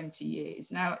that for 20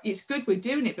 years. Now, it's good we're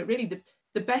doing it, but really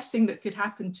the best thing that could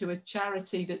happen to a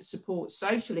charity that supports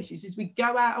social issues is we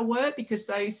go out of work because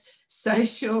those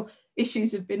social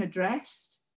issues have been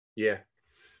addressed. Yeah,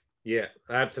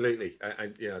 absolutely.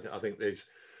 And you know, I think there's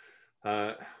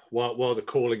while the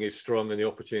calling is strong and the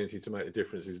opportunity to make a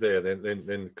difference is there,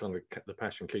 then kind of the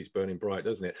passion keeps burning bright,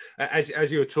 doesn't it?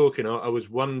 As you were talking, I was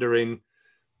wondering,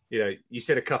 you know, you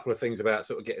said a couple of things about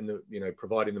sort of getting the, you know,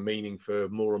 providing the meaning for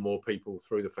more and more people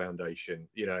through the foundation,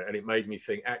 you know, and it made me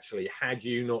think, actually, had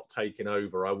you not taken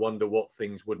over, I wonder what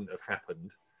things wouldn't have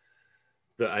happened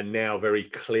that are now very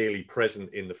clearly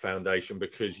present in the foundation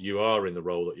because you are in the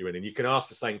role that you're in. And you can ask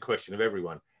the same question of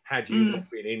everyone. Had you not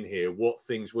been in here, what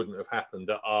things wouldn't have happened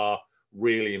that are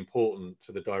really important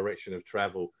to the direction of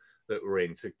travel that we're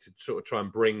in, to sort of try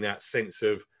and bring that sense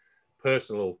of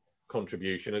personal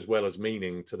contribution as well as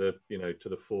meaning to the, you know, to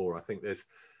the fore. I think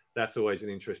that's always an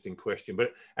interesting question.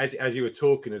 But as you were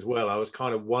talking as well, I was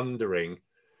kind of wondering,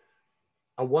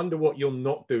 I wonder what you're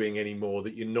not doing anymore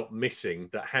that you're not missing,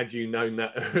 that had you known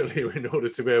that earlier in order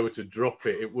to be able to drop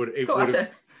it, it would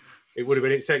have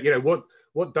been, so, you know,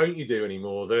 what don't you do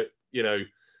anymore that, you know,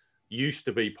 used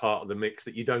to be part of the mix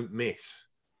that you don't miss?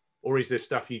 Or is there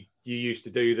stuff you used to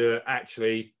do that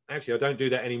actually I don't do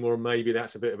that anymore, and maybe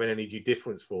that's a bit of an energy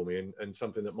difference for me and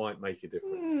something that might make a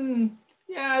difference?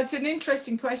 Yeah, it's an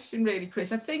interesting question really,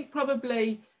 Chris. I think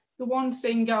probably the one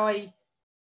thing I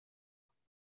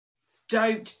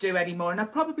don't do anymore, and I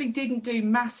probably didn't do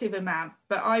massive amount,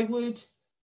 but I would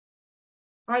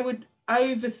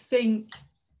overthink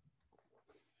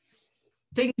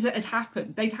things that had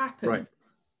happened. They'd happen. Right.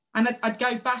 And I'd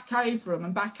go back over them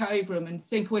and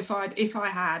think, well, if I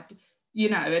had, you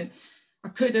know, and I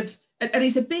could have, and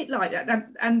it's a bit like that.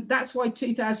 And that's why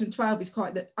 2012 is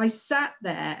quite that. I sat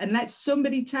there and let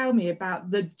somebody tell me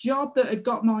about the job that had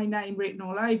got my name written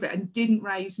all over it and didn't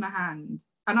raise my hand.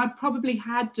 And I probably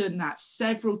had done that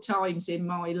several times in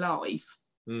my life.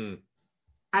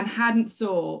 and hadn't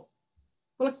thought,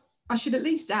 well, I should at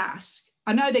least ask.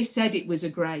 I know they said it was a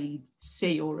grade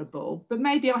C or above, but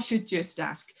maybe I should just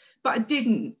ask. But I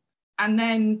didn't. And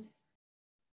then,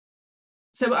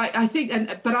 so I think,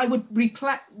 but I would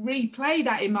replay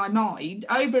that in my mind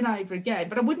over and over again,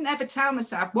 but I wouldn't ever tell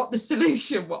myself what the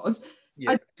solution was.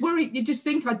 Yeah. I worry, you just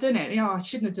think I'd done it. I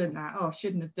shouldn't have done that. Oh, I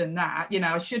shouldn't have done that.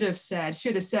 I should have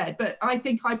said. But I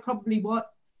think I probably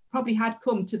had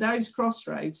come to those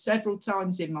crossroads several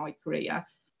times in my career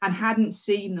and hadn't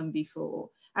seen them before.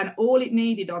 And all it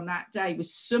needed on that day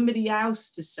was somebody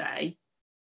else to say,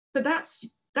 but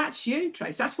that's you,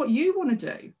 Trace. That's what you want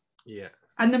to do. Yeah.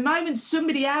 And the moment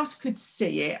somebody else could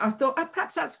see it, I thought,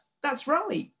 perhaps that's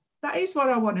right. That is what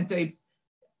I want to do.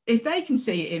 If they can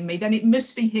see it in me, then it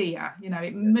must be here.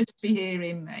 It must be here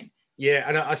in me. Yeah,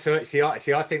 and I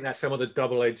think that's some of the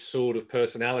double-edged sword of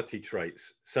personality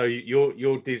traits. So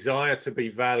your desire to be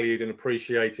valued and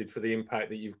appreciated for the impact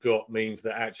that you've got means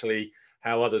that actually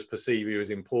how others perceive you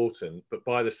is important. But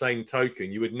by the same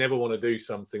token, you would never want to do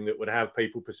something that would have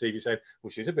people perceive you saying, well,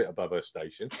 she's a bit above her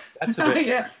station. That's a bit.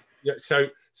 Yeah. So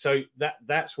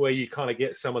that's where you kind of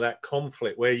get some of that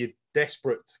conflict, where you're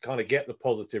desperate to kind of get the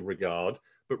positive regard,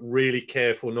 but really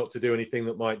careful not to do anything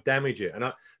that might damage it. And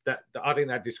I think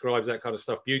that describes that kind of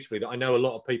stuff beautifully, that I know a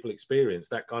lot of people experience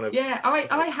that kind of. Yeah,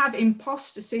 I have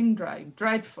imposter syndrome,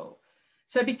 dreadful.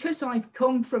 So because I've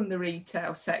come from the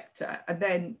retail sector and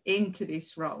then into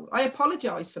this role, I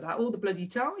apologise for that all the bloody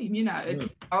time.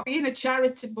 I'll be in a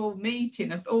charitable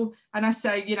meeting and I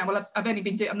say, well, I've only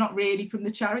been I'm not really from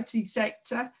the charity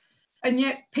sector. And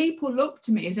yet people look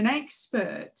to me as an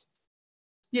expert,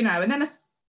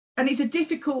 and it's a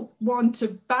difficult one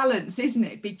to balance, isn't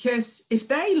it? Because if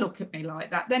they look at me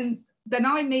like that, then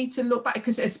I need to look back,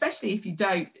 because especially if you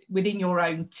don't within your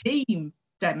own team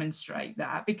demonstrate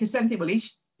that, because then people,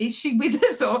 is she with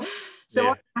us? Or so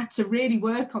yeah. I had to really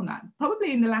work on that.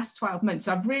 Probably in the last 12 months,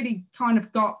 I've really kind of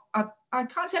I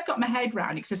can't say I've got my head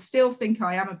around it, because I still think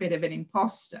I am a bit of an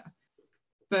imposter,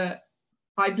 but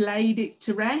I've laid it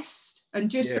to rest.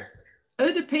 And just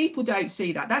other people don't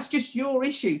see that. That's just your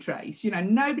issue, Trace.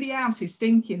 Nobody else is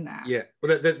thinking that. Yeah.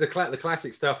 Well, the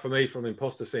classic stuff for me from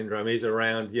imposter syndrome is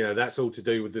around, that's all to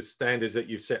do with the standards that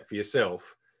you've set for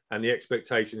yourself and the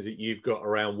expectations that you've got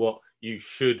around what you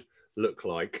should look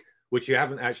like, which you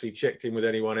haven't actually checked in with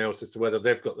anyone else as to whether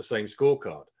they've got the same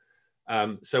scorecard.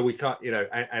 So we can't,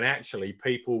 and actually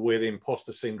people with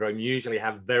imposter syndrome usually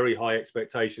have very high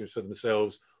expectations for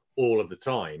themselves all of the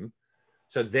time.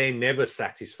 So they're never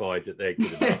satisfied that they're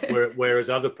good enough. Whereas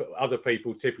other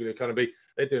people typically kind of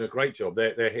they're doing a great job.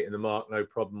 They're hitting the mark, no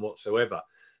problem whatsoever.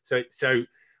 So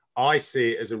I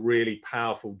see it as a really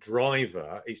powerful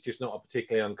driver. It's just not a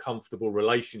particularly uncomfortable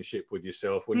relationship with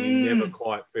yourself when you never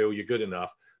quite feel you're good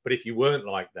enough. But if you weren't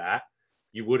like that,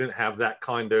 you wouldn't have that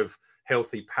kind of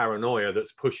healthy paranoia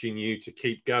that's pushing you to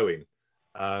keep going.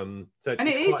 And it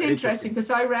is interesting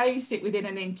because I raised it within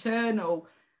an internal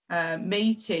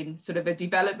meeting, sort of a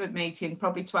development meeting,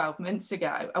 probably 12 months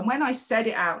ago. And when I said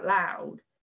it out loud,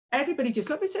 everybody just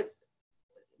looked and said,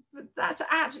 that's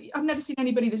absolutely, I've never seen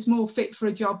anybody that's more fit for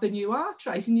a job than you are,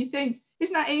 Trace. And you think,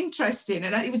 isn't that interesting?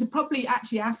 And it was probably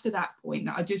actually after that point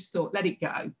that I just thought, let it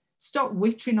go. Stop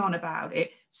wittering on about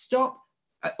it. Stop,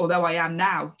 although I am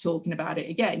now talking about it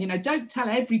again, don't tell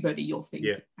everybody you're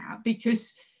thinking about,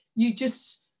 because you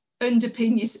just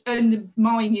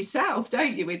undermine yourself,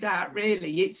 don't you, with that,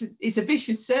 really? It's a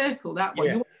vicious circle, that one.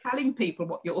 You're telling people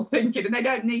what you're thinking and they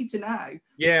don't need to know.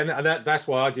 Yeah, and that's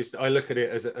why I look at it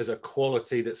as a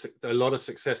quality that a lot of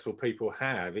successful people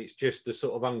have. It's just the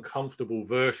sort of uncomfortable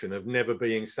version of never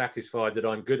being satisfied that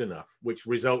I'm good enough, which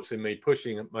results in me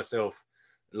pushing myself,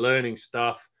 learning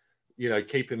stuff,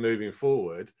 keeping moving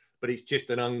forward. But it's just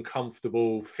an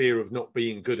uncomfortable fear of not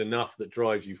being good enough that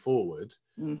drives you forward.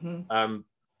 Mm-hmm.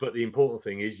 But the important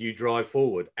thing is you drive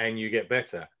forward and you get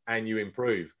better and you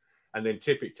improve. And then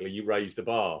typically you raise the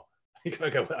bar. You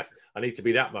go, I need to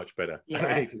be that much better. Yeah.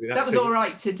 I need to be that was all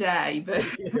right today, but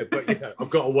I've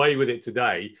got away with it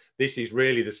today. This is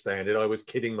really the standard. I was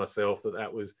kidding myself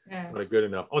that was kind of good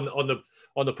enough.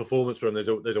 On the performance room, there's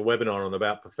a webinar on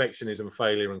about perfectionism,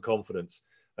 failure, and confidence,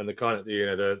 and the kind of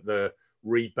the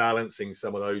rebalancing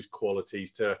some of those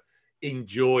qualities to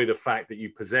enjoy the fact that you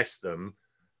possess them,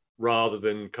 rather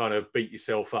than kind of beat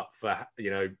yourself up for,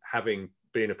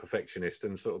 being a perfectionist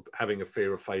and sort of having a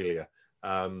fear of failure.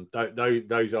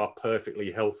 Those are perfectly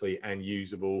healthy and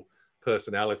usable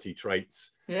personality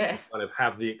traits. Yeah. Kind of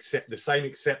have the same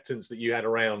acceptance that you had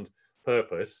around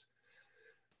purpose,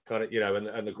 kind of,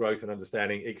 and the growth and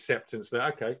understanding, acceptance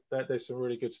that, there's some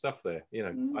really good stuff there.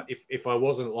 If I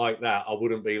wasn't like that, I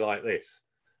wouldn't be like this.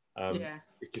 Yeah.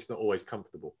 It's just not always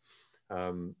comfortable,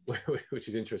 which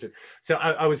is interesting. So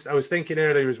I was thinking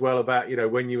earlier as well about, you know,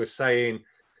 when you were saying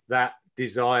that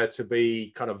desire to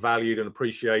be kind of valued and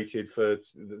appreciated for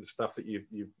the stuff that you've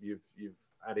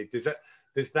added.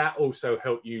 Does that also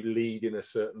help you lead in a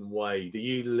certain way? Do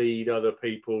you lead other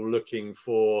people looking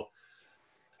for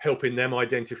helping them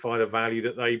identify the value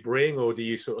that they bring, or do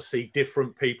you sort of see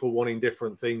different people wanting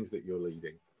different things that you're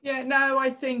leading? Yeah, no, I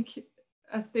think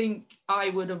I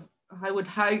would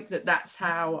hope that that's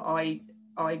how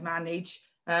I manage.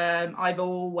 I've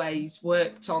always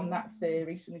worked on that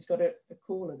theory. Somebody's got a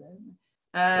caller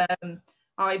there.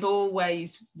 I've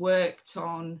always worked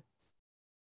on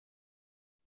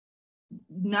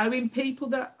knowing people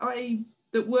that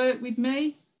work with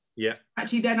me. Yeah.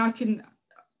 Actually, then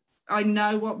I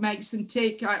know what makes them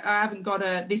tick. I haven't got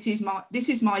this is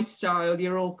my style,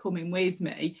 you're all coming with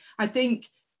me. I think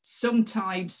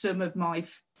sometimes some of my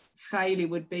failure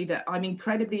would be that I'm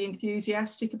incredibly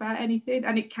enthusiastic about anything,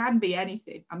 and it can be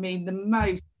anything. I mean, the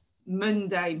most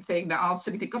mundane thing that I'll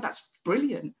suddenly think, God, that's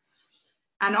brilliant.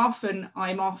 And often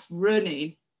I'm off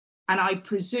running and I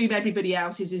presume everybody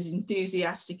else is as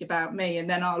enthusiastic about me. And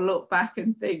then I'll look back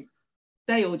and think,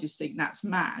 they all just think that's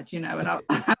mad, you know, and I'll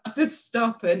have to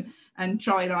stop and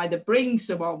try and either bring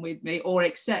someone with me or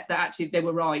accept that actually they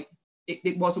were right.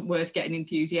 It wasn't worth getting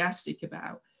enthusiastic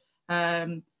about.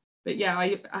 But yeah,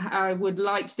 I would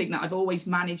like to think that I've always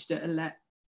managed at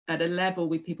a level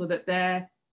with people that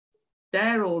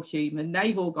they're all human.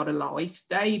 They've all got a life.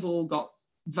 They've all got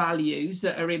values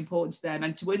that are important to them,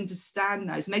 and to understand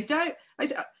those. And they don't,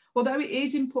 although it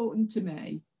is important to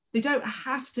me, they don't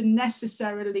have to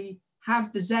necessarily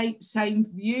have the same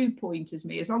viewpoint as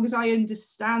me, as long as I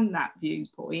understand that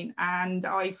viewpoint and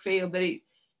I feel that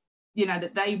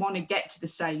that they want to get to the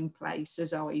same place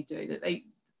as I do, that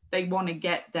they want to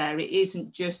get there. It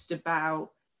isn't just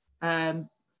about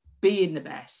being the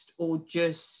best or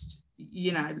just,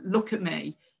 look at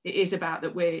me. It is about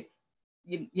that we're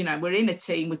in a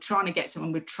team, we're trying to get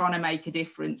someone, we're trying to make a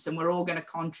difference, and we're all going to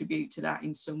contribute to that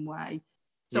in some way.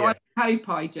 So yeah. I hope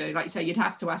I do. Like you say, you'd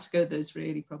have to ask others,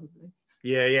 really, probably.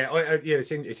 Yeah.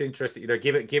 It's interesting.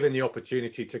 Given the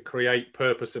opportunity to create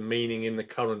purpose and meaning in the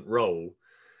current role,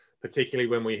 particularly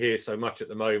when we hear so much at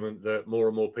the moment that more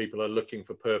and more people are looking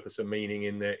for purpose and meaning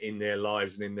in their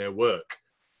lives and in their work.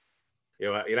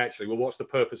 What's the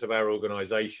purpose of our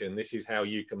organisation? This is how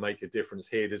you can make a difference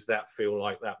here. Does that feel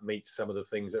like that meets some of the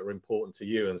things that are important to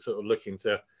you? And sort of looking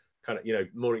to kind of,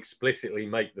 more explicitly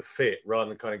make the fit rather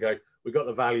than kind of go, we've got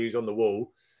the values on the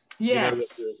wall.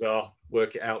 Yes.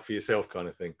 Work it out for yourself kind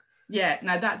of thing. Yeah,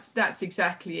 no, that's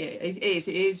exactly it. It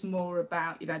is more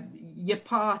about, you're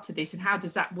part of this and how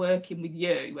does that work in with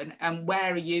you, and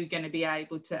where are you going to be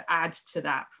able to add to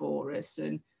that for us?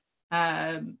 And,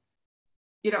 and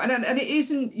it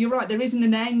isn't, you're right, there isn't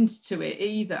an end to it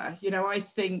either. I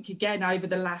think, again, over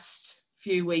the last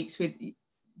few weeks with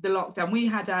the lockdown, we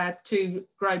had our 2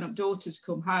 grown-up daughters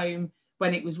come home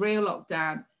when it was real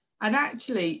lockdown. And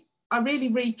actually, I really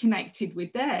reconnected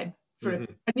with them. And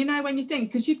when you think,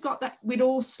 because you've got that, we'd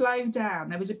all slow down.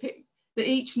 There was a bit that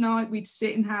each night we'd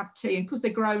sit and have tea, and because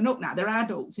they're grown up now, they're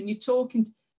adults, and you're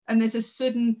talking, and there's a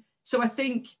sudden. So I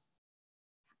think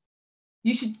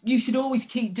you should always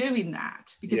keep doing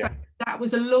that, because that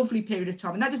was a lovely period of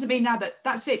time, and that doesn't mean now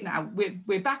that's it. Now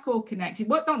we're back all connected.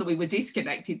 Well, not that we were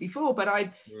disconnected before, but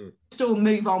I still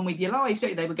move on with your lives.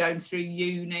 So they were going through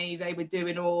uni, they were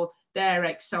doing all their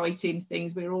exciting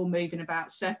things. We're all moving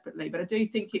about separately, but I do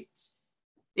think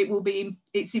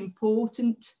it's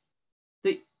important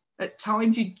that at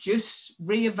times you just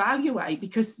reevaluate,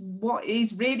 because what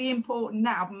is really important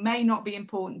now may not be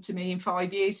important to me in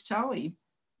 5 years' time.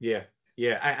 Yeah,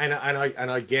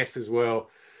 and I guess as well,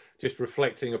 just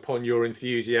reflecting upon your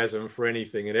enthusiasm for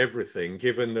anything and everything,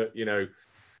 given that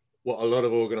what a lot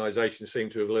of organizations seem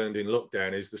to have learned in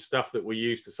lockdown is the stuff that we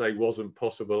used to say wasn't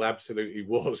possible absolutely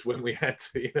was, when we had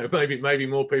to, maybe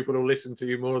more people will listen to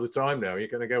you more of the time now. You're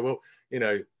going to go, well,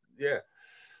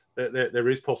 there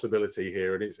is possibility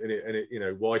here, and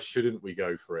it why shouldn't we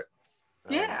go for it?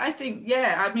 I think,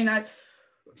 I mean,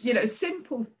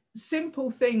 simple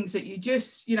things that you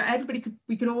just,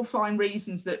 we could all find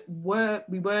reasons that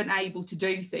we weren't able to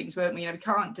do things, weren't we? We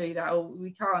can't do that, or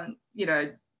we can't,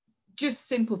 just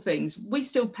simple things. We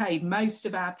still paid most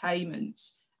of our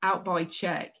payments out by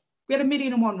check. We had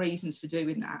 1,000,001 reasons for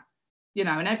doing that,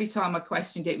 and every time I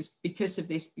questioned it, it was because of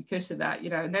this, because of that,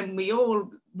 and then we all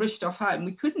rushed off home.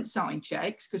 We couldn't sign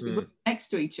checks because we weren't next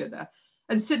to each other.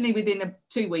 And suddenly within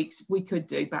 2 weeks, we could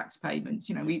do back payments.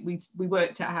 We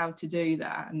worked out how to do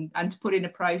that, and to put in a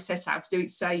process, how to do it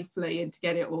safely, and to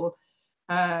get it all.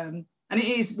 And And it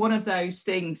is one of those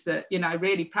things that, you know,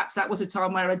 really perhaps that was a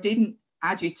time where I didn't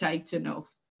agitate enough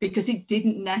because it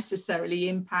didn't necessarily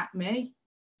impact me.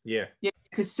 Yeah. Yeah,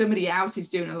 because somebody else is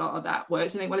doing a lot of that work.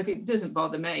 So I think, well, if it doesn't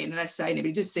bother me, and let's say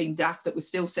it just seemed daft that we're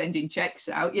still sending checks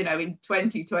out, you know, in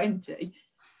 2020.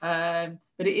 But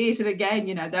it is, and again,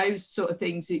 you know, those sort of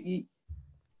things that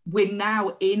we're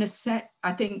now in a set,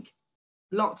 I think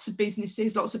lots of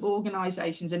businesses, lots of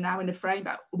organisations are now in a frame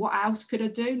about what else could I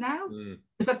do now?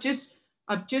 Because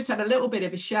I've just had a little bit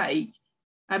of a shake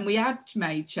and we have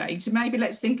made change. So maybe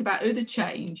let's think about other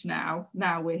change now.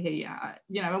 Now we're here,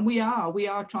 you know, and we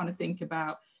are trying to think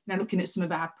about, you know, looking at some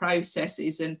of our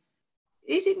processes and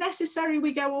is it necessary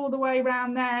we go all the way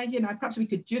around there? You know, perhaps we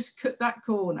could just cut that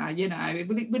corner, you know,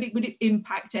 would it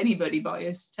impact anybody by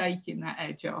us taking that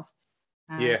edge off?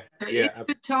 Yeah. It's a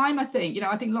good time, I think. You know,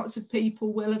 I think lots of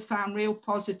people will have found real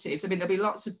positives. I mean, there'll be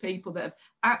lots of people that have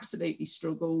absolutely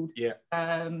struggled. Yeah.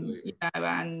 You know,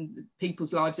 and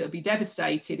people's lives that will be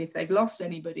devastated if they've lost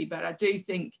anybody. But I do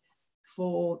think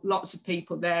for lots of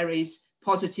people there is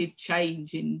positive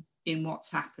change in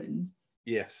what's happened.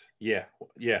 Yes. Yeah.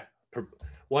 Yeah.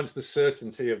 Once the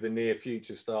certainty of the near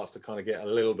future starts to kind of get a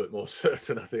little bit more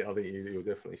certain, I think you'll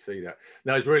definitely see that.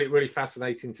 No, it's really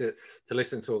fascinating to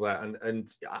listen to all that,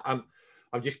 and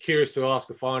I'm just curious to ask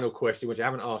a final question, which I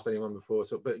haven't asked anyone before.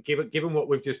 So, but given what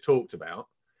we've just talked about,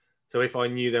 so if I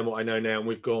knew then what I know now, and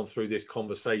we've gone through this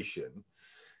conversation,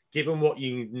 given what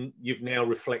you've now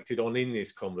reflected on in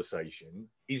this conversation,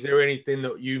 is there anything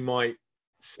that you might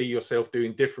see yourself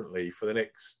doing differently for the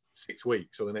next 6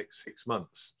 weeks or the next 6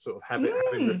 months, sort of having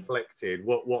reflected,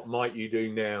 what might you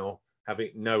do now,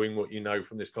 knowing what you know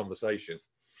from this conversation?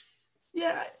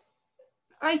 Yeah,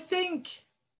 I think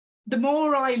the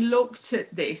more I looked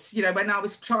at this, you know, when I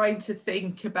was trying to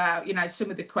think about, you know,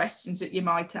 some of the questions that you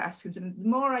might ask, and the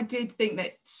more I did think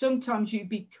that sometimes you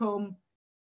become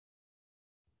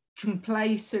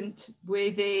complacent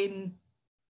within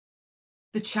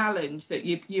the challenge that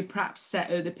you perhaps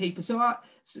set other people.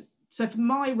 So for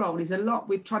my role is a lot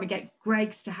with trying to get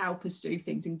Greg's to help us do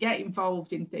things and get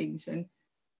involved in things. And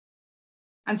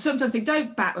sometimes they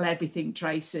don't battle everything,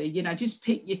 Tracy, you know, just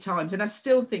pick your times. And I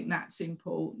still think that's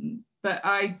important. But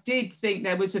I did think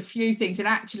there was a few things, and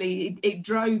actually it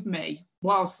drove me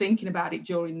whilst thinking about it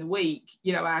during the week,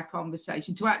 you know, our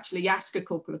conversation, to actually ask a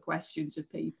couple of questions of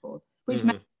people, which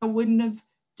maybe I wouldn't have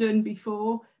done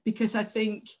before, because I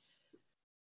think,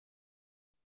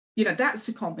 you know, that's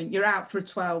the comment. You're out for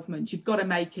 12 months. You've got to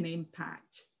make an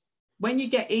impact. When you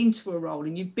get into a role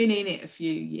and you've been in it a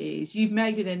few years, you've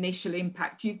made an initial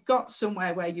impact, you've got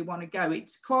somewhere where you want to go.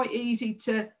 It's quite easy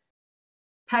to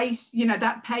pace, you know,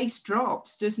 that pace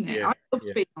drops, doesn't it? I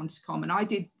loved being on secondment. I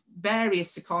did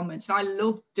various secondments, and I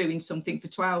loved doing something for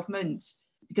 12 months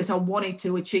because I wanted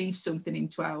to achieve something in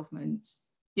 12 months.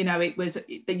 You know, it was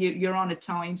you're on a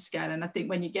time scale. And I think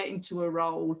when you get into a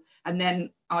role, and then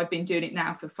I've been doing it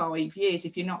now for 5 years,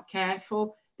 if you're not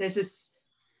careful, there's this,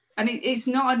 and it's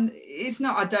not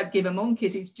I don't give a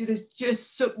monkeys, it's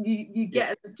just so you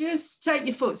get, just take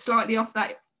your foot slightly off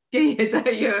that gear,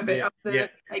 don't you, a bit, off the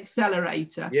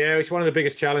accelerator. Yeah, it's one of the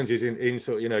biggest challenges in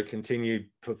sort of, you know, continued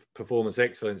performance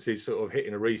excellence is sort of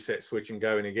hitting a reset switch and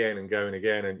going again,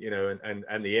 and you know,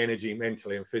 and the energy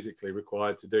mentally and physically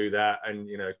required to do that, and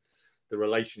you know, the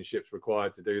relationships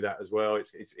required to do that as well.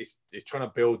 It's trying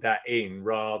to build that in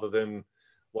rather than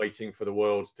waiting for the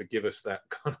world to give us that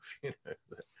kind of, you know.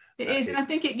 It is, and I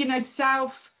think it, you know,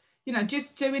 you know,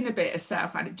 just doing a bit of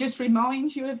self, and it just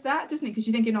reminds you of that, doesn't it? Because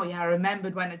you're thinking, oh yeah, I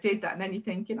remembered when I did that, and then you're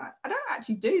thinking, I don't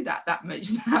actually do that much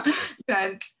now. You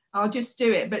know, I'll just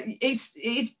do it. But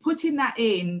it's putting that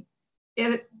in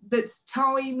that's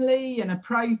timely and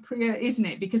appropriate, isn't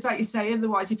it? Because like you say,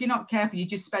 otherwise, if you're not careful, you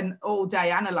just spend all day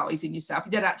analysing yourself.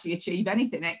 You don't actually achieve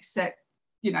anything except,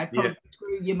 you know, probably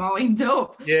screw your mind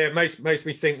up. Yeah, it makes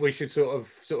me think we should sort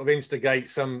of instigate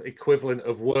some equivalent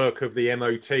of work of the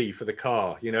MOT for the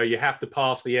car. You know, you have to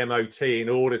pass the MOT in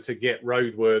order to get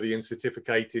roadworthy and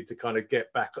certificated to kind of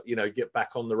get back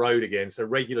on the road again. So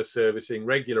regular servicing,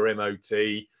 regular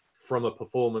MOT from a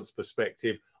performance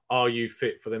perspective. Are you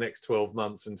fit for the next 12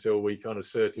 months until we kind of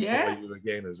certify you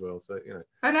again as well? So, you know.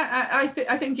 And I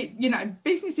think it, you know,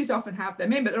 businesses often have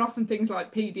them in, but they're often things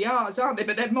like PDRs, aren't they?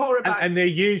 But they're more about... And they're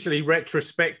usually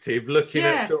retrospective, looking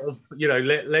at sort of, you know,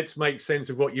 let's make sense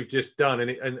of what you've just done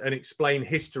and explain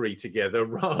history together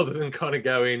rather than kind of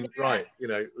going, right, you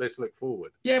know, let's look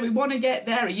forward. Yeah, we want to get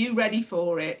there. Are you ready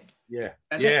for it? Yeah,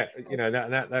 you know,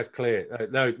 that's clear.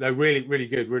 No, really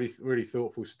good, really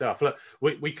thoughtful stuff. Look,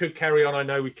 we could carry on. I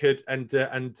know we could, and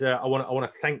I want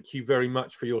to thank you very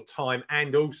much for your time,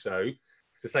 and also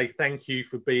to say thank you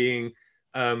for being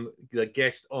the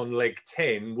guest on leg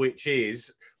 10, which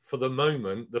is, for the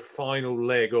moment, the final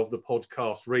leg of the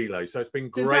podcast relay. So it's been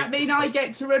great. Does that mean I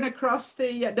get to run across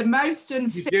the most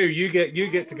unfit? You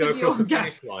get to go across the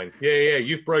finish line. Yeah,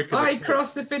 you've broken. I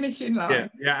crossed the finishing line.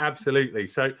 Yeah, absolutely.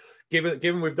 So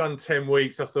given we've done 10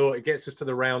 weeks, I thought it gets us to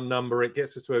the round number. It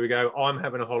gets us to where we go. I'm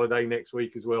having a holiday next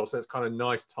week as well, so it's kind of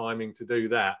nice timing to do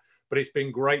that. But it's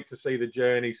been great to see the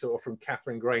journey sort of from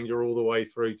Catherine Granger all the way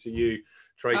through to you,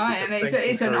 Tracy. So and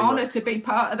it's an honour to be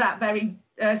part of that very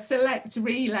select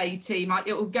relay team.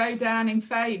 It will go down in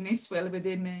fame, this will,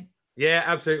 within me. Yeah,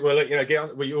 absolutely. Well, look,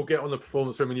 you'll get on the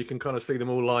performance room and you can kind of see them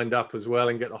all lined up as well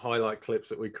and get the highlight clips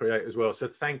that we create as well. So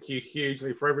thank you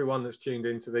hugely for everyone that's tuned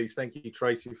into these. Thank you,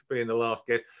 Tracy, for being the last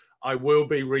guest. I will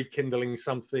be rekindling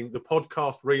something. The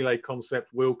podcast relay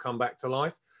concept will come back to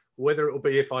life. Whether it will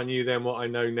be If I Knew Then What I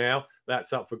Know Now,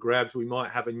 that's up for grabs. We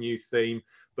might have a new theme,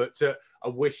 but I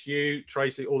wish you,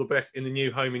 Tracy, all the best in the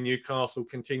new home in Newcastle,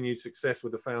 continued success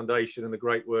with the foundation and the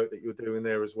great work that you're doing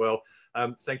there as well.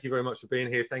 Thank you very much for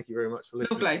being here. Thank you very much for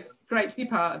listening. Lovely. Great to be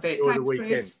part of it. Enjoy Thanks, the weekend.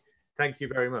 Chris. Thank you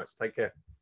very much. Take care.